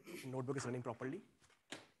if your notebook is running properly.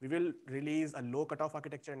 We will release a low cutoff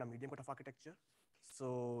architecture and a medium cutoff architecture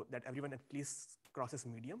so that everyone at least crosses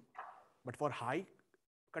medium. But for high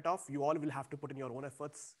cutoff, you all will have to put in your own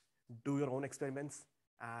efforts, do your own experiments,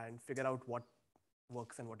 and figure out what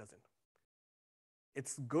works and what doesn't.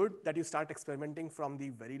 It's good that you start experimenting from the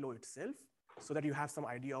very low itself so that you have some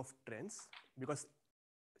idea of trends, because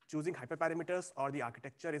choosing hyperparameters or the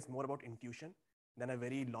architecture is more about intuition than a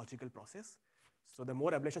very logical process. So the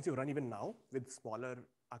more ablations you run even now with smaller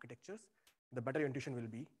architectures, the better your intuition will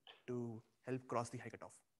be to help cross the high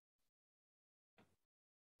cutoff.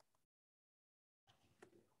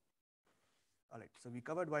 All right, so we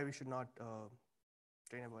covered why we should not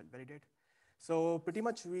train and validate. So pretty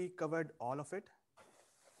much we covered all of it.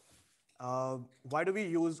 Why do we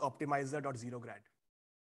use optimizer.zerograd?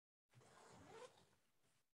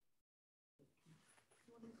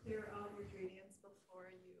 You want to clear out your gradients before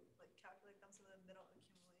you calculate them so that they don't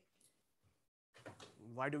accumulate.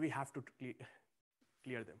 Why do we have to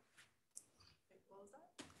clear them? Wait, what was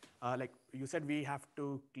that? Like you said, we have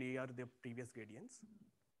to clear the previous gradients.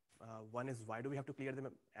 One is why do we have to clear them,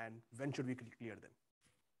 and when should we clear them?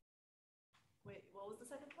 Wait, what was the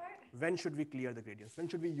second part? When should we clear the gradients? When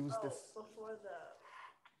should we use this? Before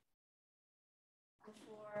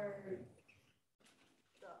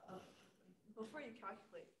before you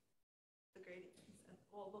calculate the gradients,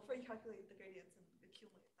 before you calculate the gradients and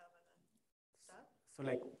accumulate them, and then that. So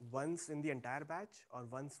like once in the entire batch, or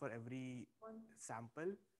once for every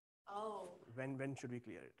sample? Oh. When should we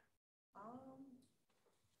clear it?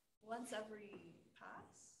 Once every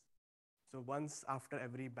pass. So once after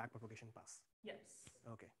every backpropagation pass? Yes.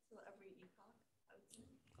 Okay. So every epoch, I would say.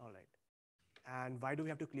 All right. And why do we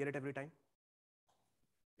have to clear it every time?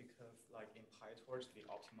 Because like in PyTorch, the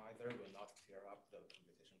optimizer will not clear up the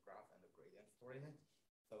computation graph and the gradient stored in it.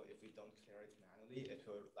 So if we don't clear it manually, it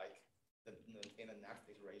will in the next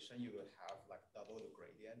iteration, you will have double the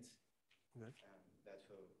gradient. Good. And that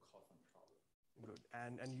will cause some problem. Good.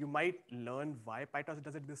 And you might learn why PyTorch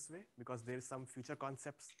does it this way, because there is some future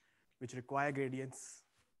concepts which require gradients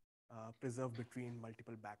preserved between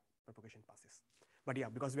multiple backpropagation passes. But yeah,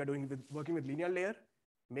 because we are working with linear layer,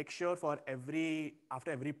 make sure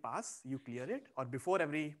after every pass you clear it, or before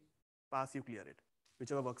every pass you clear it,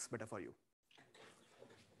 whichever works better for you.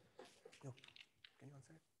 No. Can you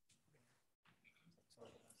answer it?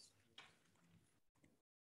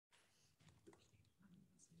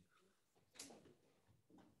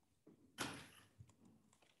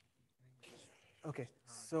 Okay,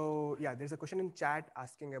 so yeah, there's a question in chat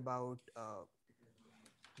asking about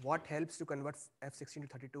what helps to convert F16 to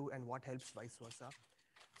 32 and what helps vice versa.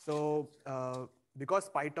 So because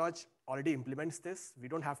PyTorch already implements this, we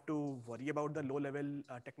don't have to worry about the low-level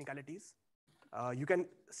technicalities. You can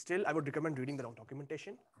still, I would recommend reading the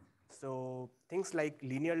documentation. So things like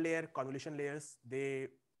linear layer, convolution layers, they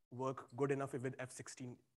work good enough with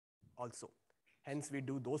F16 also. Hence, we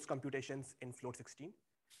do those computations in float 16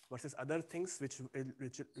 versus other things which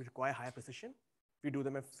require higher precision, we do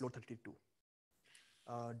them at float 32.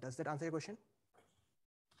 Does that answer your question?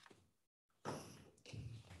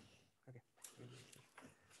 Okay.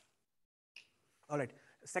 All right.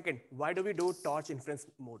 Second, why do we do torch inference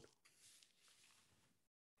mode?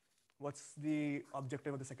 What's the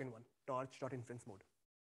objective of the second one? Torch.inference mode.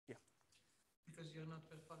 Yeah. Because you're not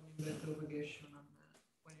performing the propagation on,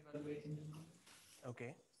 when evaluating the model.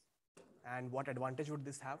 Okay. And what advantage would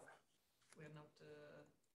this have? We're not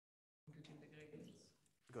computing the gradients.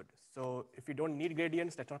 Good. So if we don't need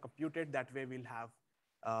gradients, let's not compute it. That way we'll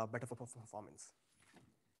have better performance.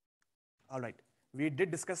 All right. We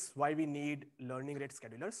did discuss why we need learning rate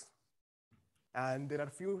schedulers. And there are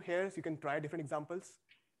a few here. So you can try different examples.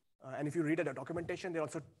 And if you read the documentation, they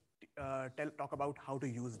also talk about how to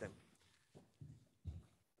use them.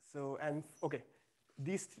 So, and okay,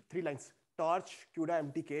 these three lines, torch, CUDA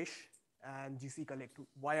empty cache, and GC collect,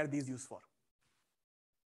 why are these used for?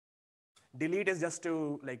 Delete is just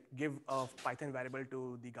to like give a Python variable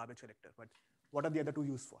to the garbage collector, but what are the other two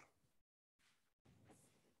used for?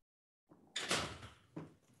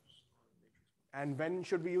 And when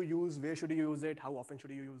should we use, where should you use it, how often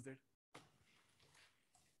should you use it?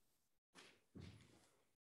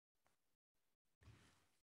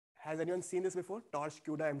 Has anyone seen this before? Torch,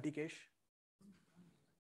 CUDA, empty cache.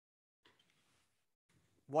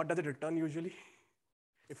 What does it return usually?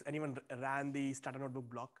 If anyone ran the starter notebook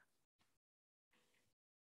block.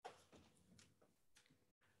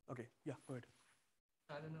 Okay, yeah, go ahead.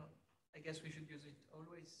 I don't know. I guess we should use it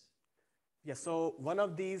always. Yeah, so one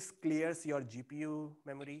of these clears your GPU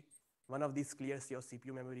memory. One of these clears your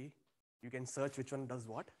CPU memory. You can search which one does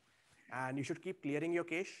what. And you should keep clearing your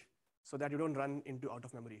cache so that you don't run into out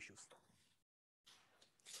of memory issues.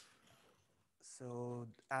 So,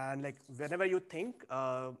 and like whenever you think,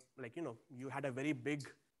 like, you know, you had a very big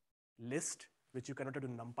list which you converted to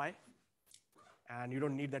NumPy, and you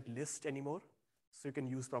don't need that list anymore. So you can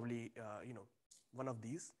use probably, you know, one of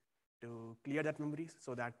these to clear that memory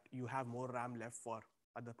so that you have more RAM left for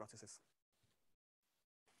other processes.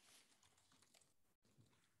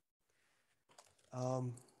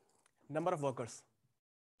 Number of workers.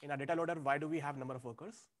 In a data loader, why do we have number of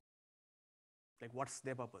workers? Like what's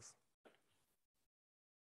their purpose?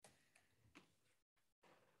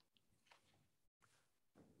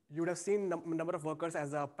 You would have seen number of workers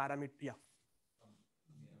as a parameter. Yeah.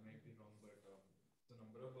 I might be wrong, but the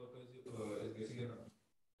number of workers is basically,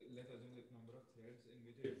 let's assume like number of threads in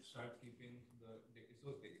which it starts keeping the data.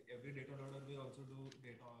 So every data loader will also do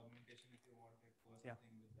data augmentation if you want it for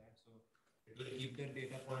something with that. So it will keep the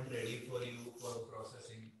data point ready for you for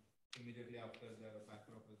processing immediately after the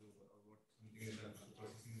backprop is over or what something is done, the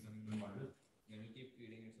processing is done in the model. Then you keep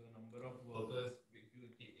feeding it. So the number of workers, if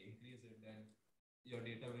you increase it, then your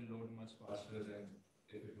data will load much faster than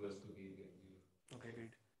if it was to be zero. Okay,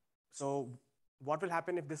 great. So what will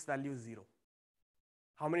happen if this value is 0?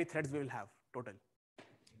 How many threads we will have total?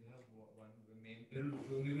 We have one, the main, it will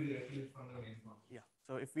only be directly from the main function. Yeah,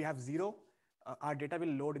 so if we have 0, our data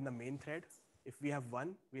will load in the main thread. If we have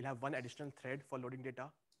 1, we'll have one additional thread for loading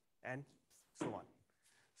data and so on.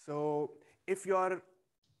 So if your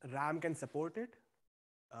RAM can support it,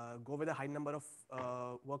 go with a high number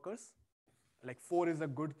of workers. Like 4 is a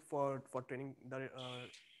good for training the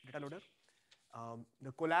data loader.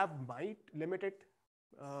 The collab might limit it.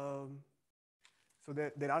 So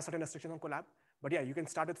there are certain restrictions on collab. But yeah, you can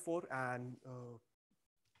start with 4. And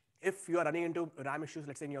if you are running into RAM issues,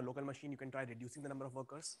 let's say in your local machine, you can try reducing the number of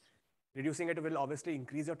workers. Reducing it will obviously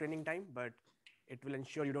increase your training time, but it will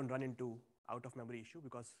ensure you don't run into out of memory issue,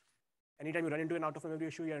 because anytime you run into an out of memory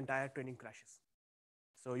issue, your entire training crashes.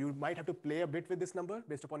 So you might have to play a bit with this number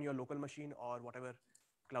based upon your local machine or whatever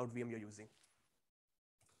cloud VM you're using.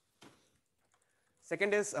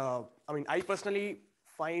 Second is, I personally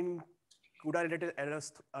find CUDA-related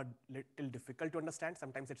errors a little difficult to understand.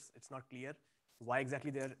 Sometimes it's not clear why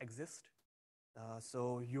exactly they exist.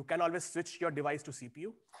 So you can always switch your device to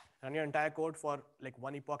CPU, run your entire code for like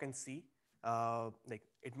one epoch and see. Like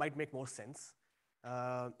it might make more sense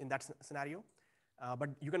in that scenario. But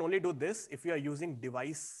you can only do this if you are using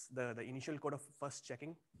device, the initial code of first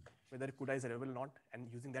checking whether CUDA is available or not, and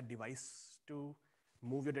using that device to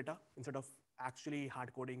move your data instead of actually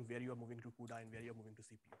hard coding where you are moving to CUDA and where you're moving to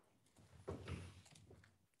CPU.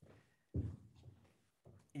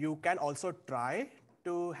 You can also try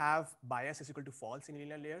to have bias is equal to false in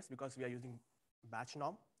linear layers because we are using batch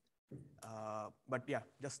norm. But yeah,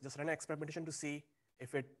 just run an experimentation to see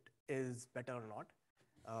if it is better or not.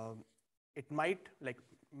 It might, like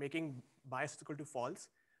making bias is equal to false,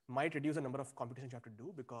 might reduce the number of computations you have to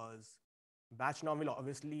do because batch norm will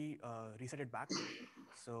obviously reset it back.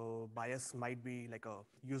 So bias might be like a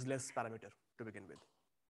useless parameter to begin with.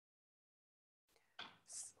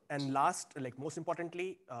 And last, like most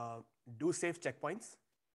importantly, do save checkpoints.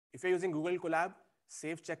 If you're using Google Colab,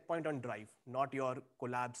 save checkpoint on drive, not your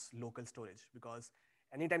Colab's local storage, because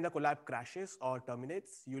anytime the Colab crashes or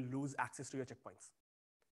terminates, you lose access to your checkpoints.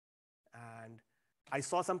 And I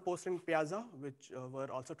saw some posts in Piazza which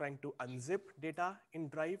were also trying to unzip data in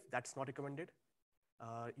drive. That's not recommended.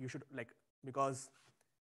 You should because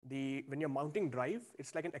when you're mounting drive,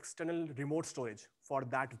 it's like an external remote storage for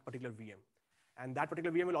that particular VM. And that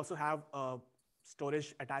particular VM will also have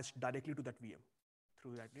storage attached directly to that VM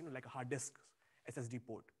through that, like a hard disk SSD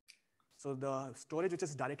port. So the storage which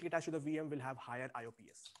is directly attached to the VM will have higher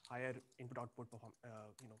IOPS, higher input-output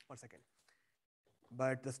per second.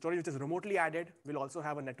 But the storage which is remotely added will also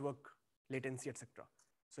have a network latency, etc.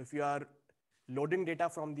 So if you are loading data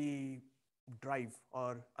from the drive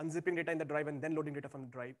or unzipping data in the drive and then loading data from the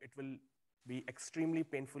drive, it will be extremely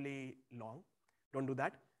painfully long. Don't do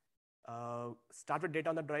that. Start with data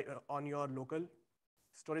on the drive on your local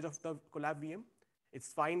storage of the Colab VM. It's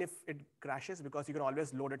fine if it crashes because you can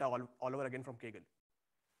always load it all over again from Kaggle.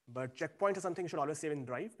 But checkpoints are something you should always save in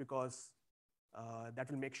drive because that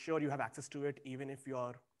will make sure you have access to it even if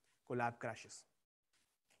your Colab crashes.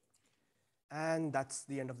 And that's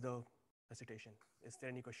the end of the recitation. Is there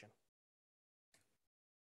any question?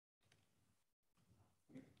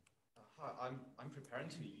 Hi, I'm preparing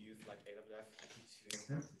to use like AWS EP2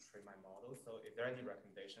 instance to train my model. So is there any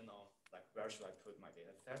recommendation on like where should I put my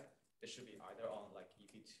data set? It should be either on like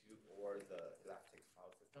EP2 or the Elastic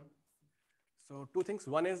file system. So two things.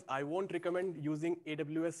 One is I won't recommend using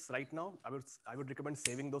AWS right now. I would recommend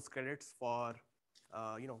saving those credits for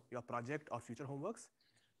your project or future homeworks.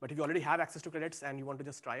 But if you already have access to credits and you want to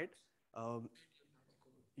just try it,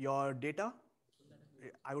 your data,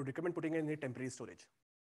 I would recommend putting it in a temporary storage.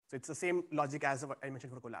 So it's the same logic as I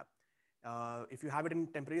mentioned for Colab. If you have it in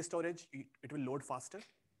temporary storage, it will load faster,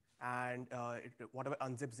 and whatever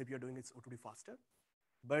unzip zip you're doing is to be faster.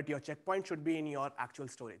 But your checkpoint should be in your actual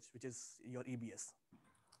storage, which is your EBS,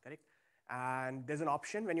 correct? And there's an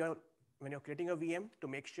option when you're creating a VM to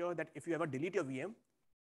make sure that if you ever delete your VM,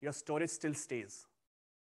 your storage still stays.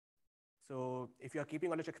 So if you're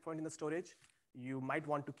keeping all your checkpoint in the storage, you might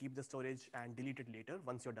want to keep the storage and delete it later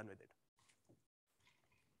once you're done with it.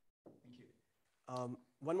 Thank you.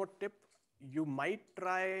 One more tip, you might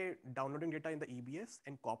try downloading data in the EBS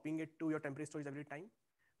and copying it to your temporary storage every time,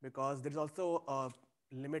 because there's also a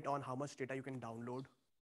limit on how much data you can download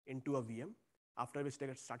into a VM, after which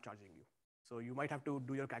they start charging you. So you might have to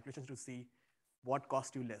do your calculations to see what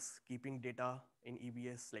costs you less, keeping data in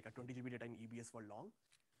EBS, like a 20 GB data in EBS for long,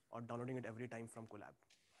 or downloading it every time from Colab.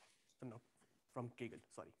 So no, from Kaggle,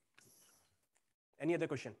 sorry. Any other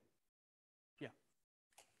question? Yeah.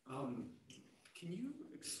 Can you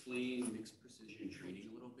explain mixed precision training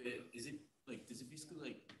a little bit? Does it basically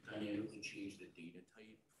like dynamically change the data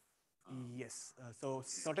type? Yes. So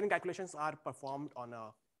certain calculations are performed on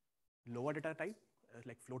a lower data type,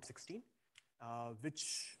 like float 16,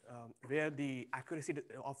 where the accuracy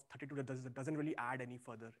of 32 doesn't really add any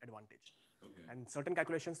further advantage. Okay. And certain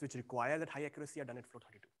calculations which require that high accuracy are done at float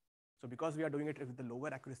 32. So because we are doing it with the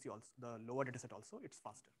lower accuracy also, the lower data set also, it's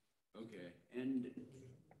faster. Okay. And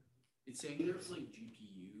it's saying there's like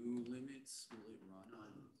GPU limits. Will it run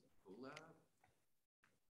on Colab?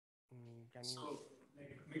 So,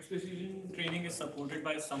 like, mixed precision training is supported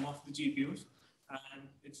by some of the GPUs, and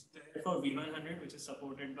it's there for V100, which is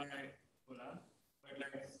supported by Colab. But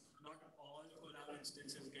like, not all Colab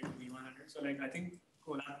instances get V100. So, like, I think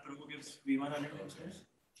Colab Pro gives V100 instance.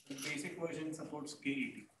 The basic version supports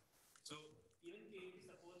K80. So, even K80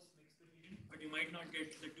 supports mixed precision, but you might not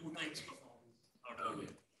get the 2 times performance out of it.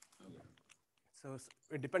 Okay. So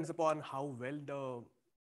it depends upon how well the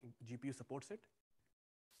GPU supports it.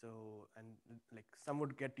 So, and like some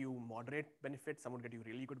would get you moderate benefit, some would get you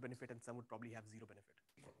really good benefit, and some would probably have zero benefit.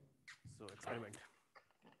 So experiment.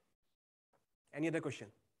 Any other question?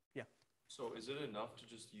 Yeah. So is it enough to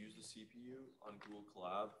just use the CPU on Google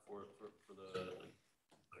Colab for the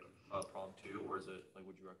problem 2, or is it like,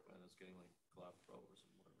 would you recommend us getting like Colab Pro or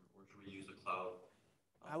something, or should we use a cloud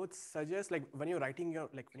I would suggest like when you're writing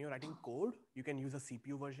code, you can use a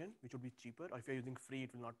CPU version, which would be cheaper. Or if you're using free,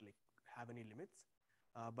 it will not like have any limits.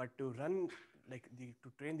 But to run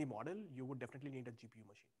to train the model, you would definitely need a GPU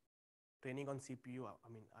machine. Training on CPU, I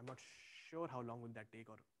mean, I'm not sure how long will that take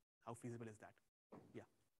or how feasible is that. Yeah.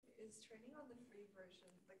 Is training on the free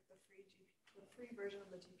version, like the free version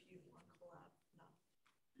of the GPU on Colab? No.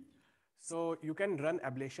 So you can run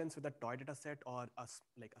ablations with a toy data set or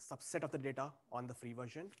like a subset of the data on the free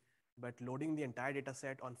version, but loading the entire data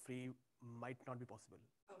set on free might not be possible.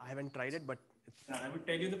 I haven't tried it, but I would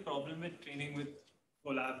tell you the problem with training with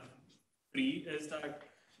Colab free is that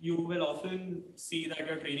you will often see that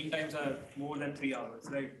your training times are more than 3 hours,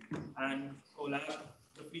 right? And Colab,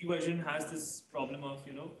 the free version has this problem of,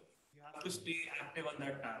 you have to stay active on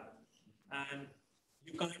that tab. And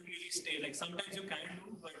you can't really stay, like sometimes you can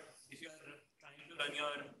do, but if you're trying to run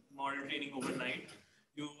your model training overnight,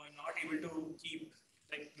 you are not able to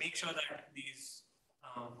make sure that these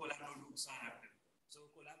Colab notebooks are active. So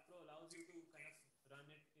Colab Pro allows you to kind of run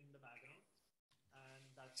it in the background, and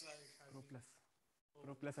that's why it has Pro Plus.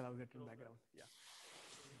 Pro Plus allows it in background. Yeah.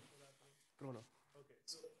 Pro no. Okay,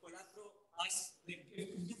 so Colab Pro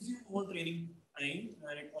it gives you more training time,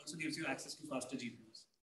 and it also gives you access to faster GPUs.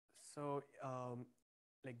 So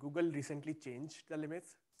like Google recently changed the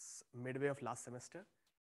limits midway of last semester.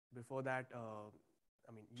 Before that,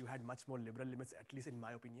 I mean, you had much more liberal limits, at least in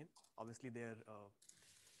my opinion. Obviously, their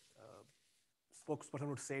spokesperson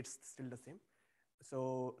would say it's still the same.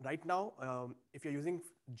 So right now, if you're using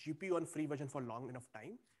GPU on free version for long enough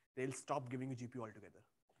time, they'll stop giving you GPU altogether.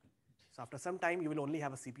 So after some time, you will only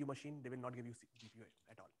have a CPU machine. They will not give you GPU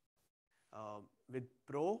at all. With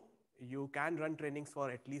Pro, you can run trainings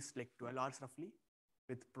for at least like 12 hours roughly.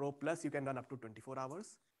 With Pro Plus, you can run up to 24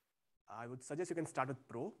 hours. I would suggest you can start with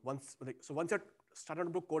Pro. Once your standard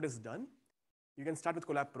notebook code is done, you can start with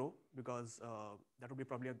Colab Pro because that would be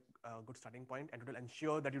probably a good starting point, and it will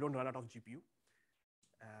ensure that you don't run out of GPU.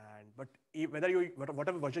 But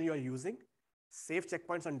whatever version you are using, save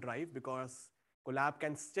checkpoints on drive because Colab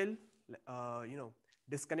can still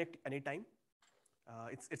disconnect anytime.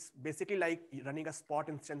 It's basically like running a spot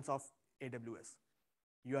instance of AWS.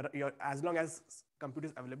 You're as long as compute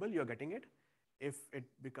is available, you're getting it. If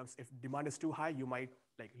demand is too high, you might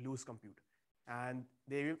like lose compute. And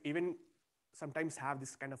they even sometimes have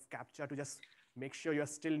this kind of captcha to just make sure you're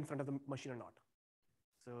still in front of the machine or not.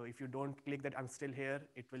 So if you don't click that I'm still here,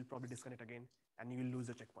 it will probably disconnect again and you will lose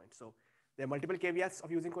the checkpoint. So there are multiple caveats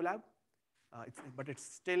of using Colab, but it's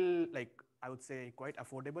still like, I would say quite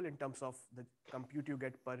affordable in terms of the compute you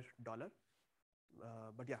get per dollar.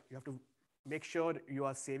 But yeah, you have to make sure you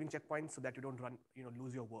are saving checkpoints so that you don't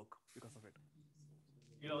lose your work because of it.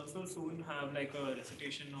 We'll also soon have like a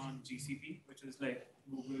recitation on GCP, which is like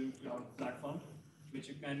Google Cloud Platform, which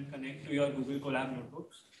you can connect to your Google Colab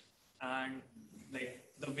notebooks. And like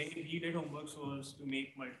the way we did homeworks was to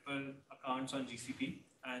make multiple accounts on GCP,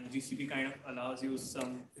 and GCP kind of allows you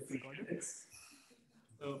some free credits.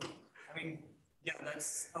 So, I mean, yeah,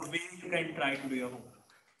 that's a way you can try to do your homework.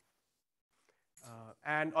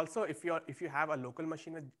 And also, if you have a local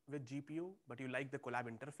machine with GPU, but you like the Colab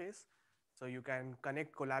interface, so you can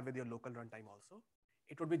connect Colab with your local runtime also.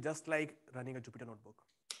 It would be just like running a Jupyter notebook.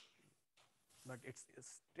 But it's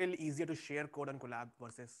still easier to share code on Colab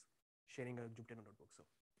versus sharing a Jupyter notebook. So,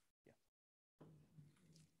 yeah.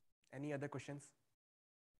 Any other questions?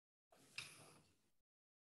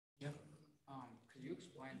 Yeah. Could you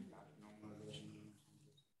explain batch normalization?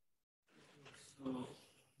 So,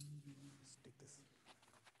 let's take this.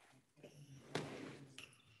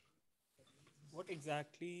 What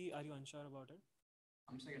exactly are you unsure about it?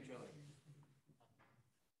 I'm just making sure, like,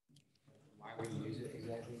 why would you use it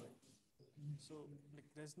exactly? So, like,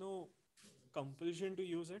 there's no compulsion to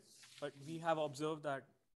use it, but we have observed that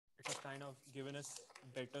it has kind of given us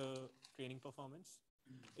better training performance.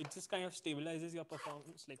 It just kind of stabilizes your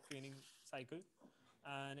performance, like training cycle,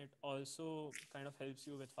 and it also kind of helps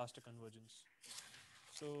you with faster convergence.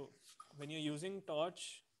 So, when you're using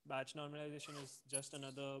Torch, batch normalization is just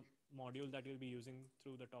another module that you'll be using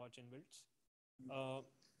through the Torch inbuilts.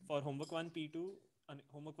 For homework 1 P2 and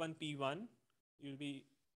homework 1 P1, you'll be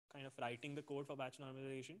kind of writing the code for batch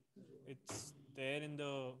normalization. It's there in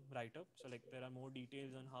the write-up, so like there are more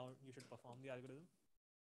details on how you should perform the algorithm.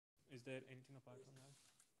 Is there anything apart from that?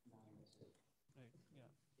 Right, yeah.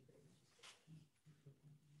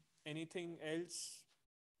 Anything else?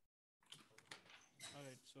 All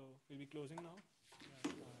right, so we'll be closing now.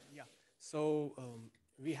 Yeah. So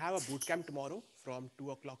we have a bootcamp tomorrow from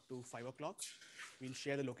 2 o'clock to 5 o'clock. We'll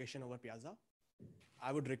share the location over Piazza.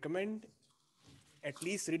 I would recommend at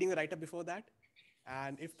least reading the write-up before that.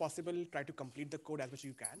 and if possible, try to complete the code as much as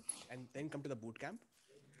you can, and then come to the boot camp.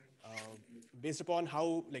 Uh, Based upon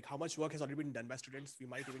how much work has already been done by students, we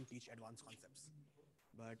might even teach advanced concepts.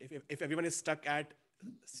 But if everyone is stuck at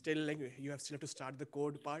still like you have still have to start the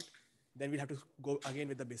code part, then we'll have to go again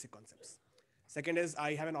with the basic concepts. Second is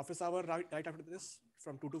I have an office hour right after this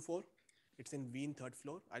from 2 to 4. It's in Wien, third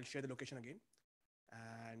floor. I'll share the location again.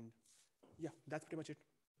 And yeah, that's pretty much it.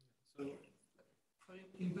 So, for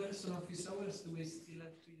in-person office hours, do we still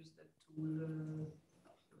have to use that tool?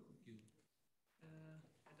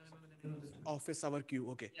 I don't remember the name of the tool. Office hour queue.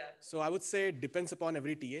 Okay. Yeah. So I would say it depends upon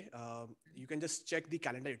every TA. You can just check the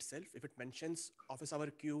calendar itself. If it mentions office hour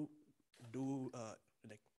queue, do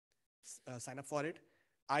like sign up for it.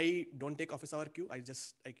 I don't take office hour queue. I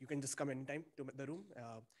just like you can just come anytime to the room.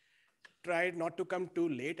 Try not to come too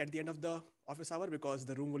late at the end of the office hour because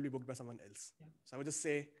the room will be booked by someone else. Yeah. So I would just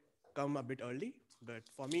say come a bit early. But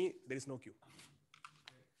for me, there is no queue.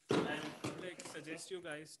 And I would like suggest you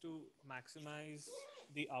guys to maximize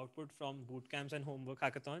the output from boot camps and homework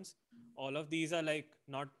hackathons. All of these are like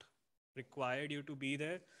not required you to be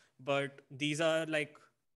there, but these are like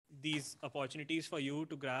these opportunities for you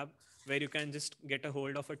to grab where you can just get a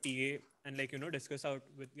hold of a TA and discuss out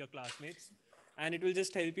with your classmates, and it will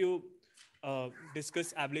just help you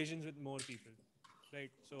discuss ablations with more people. Right.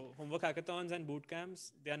 So homework hackathons and boot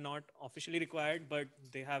camps, they are not officially required, but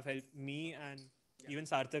they have helped me and even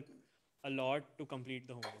Sarthak a lot to complete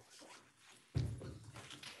the homeworks.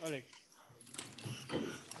 All right.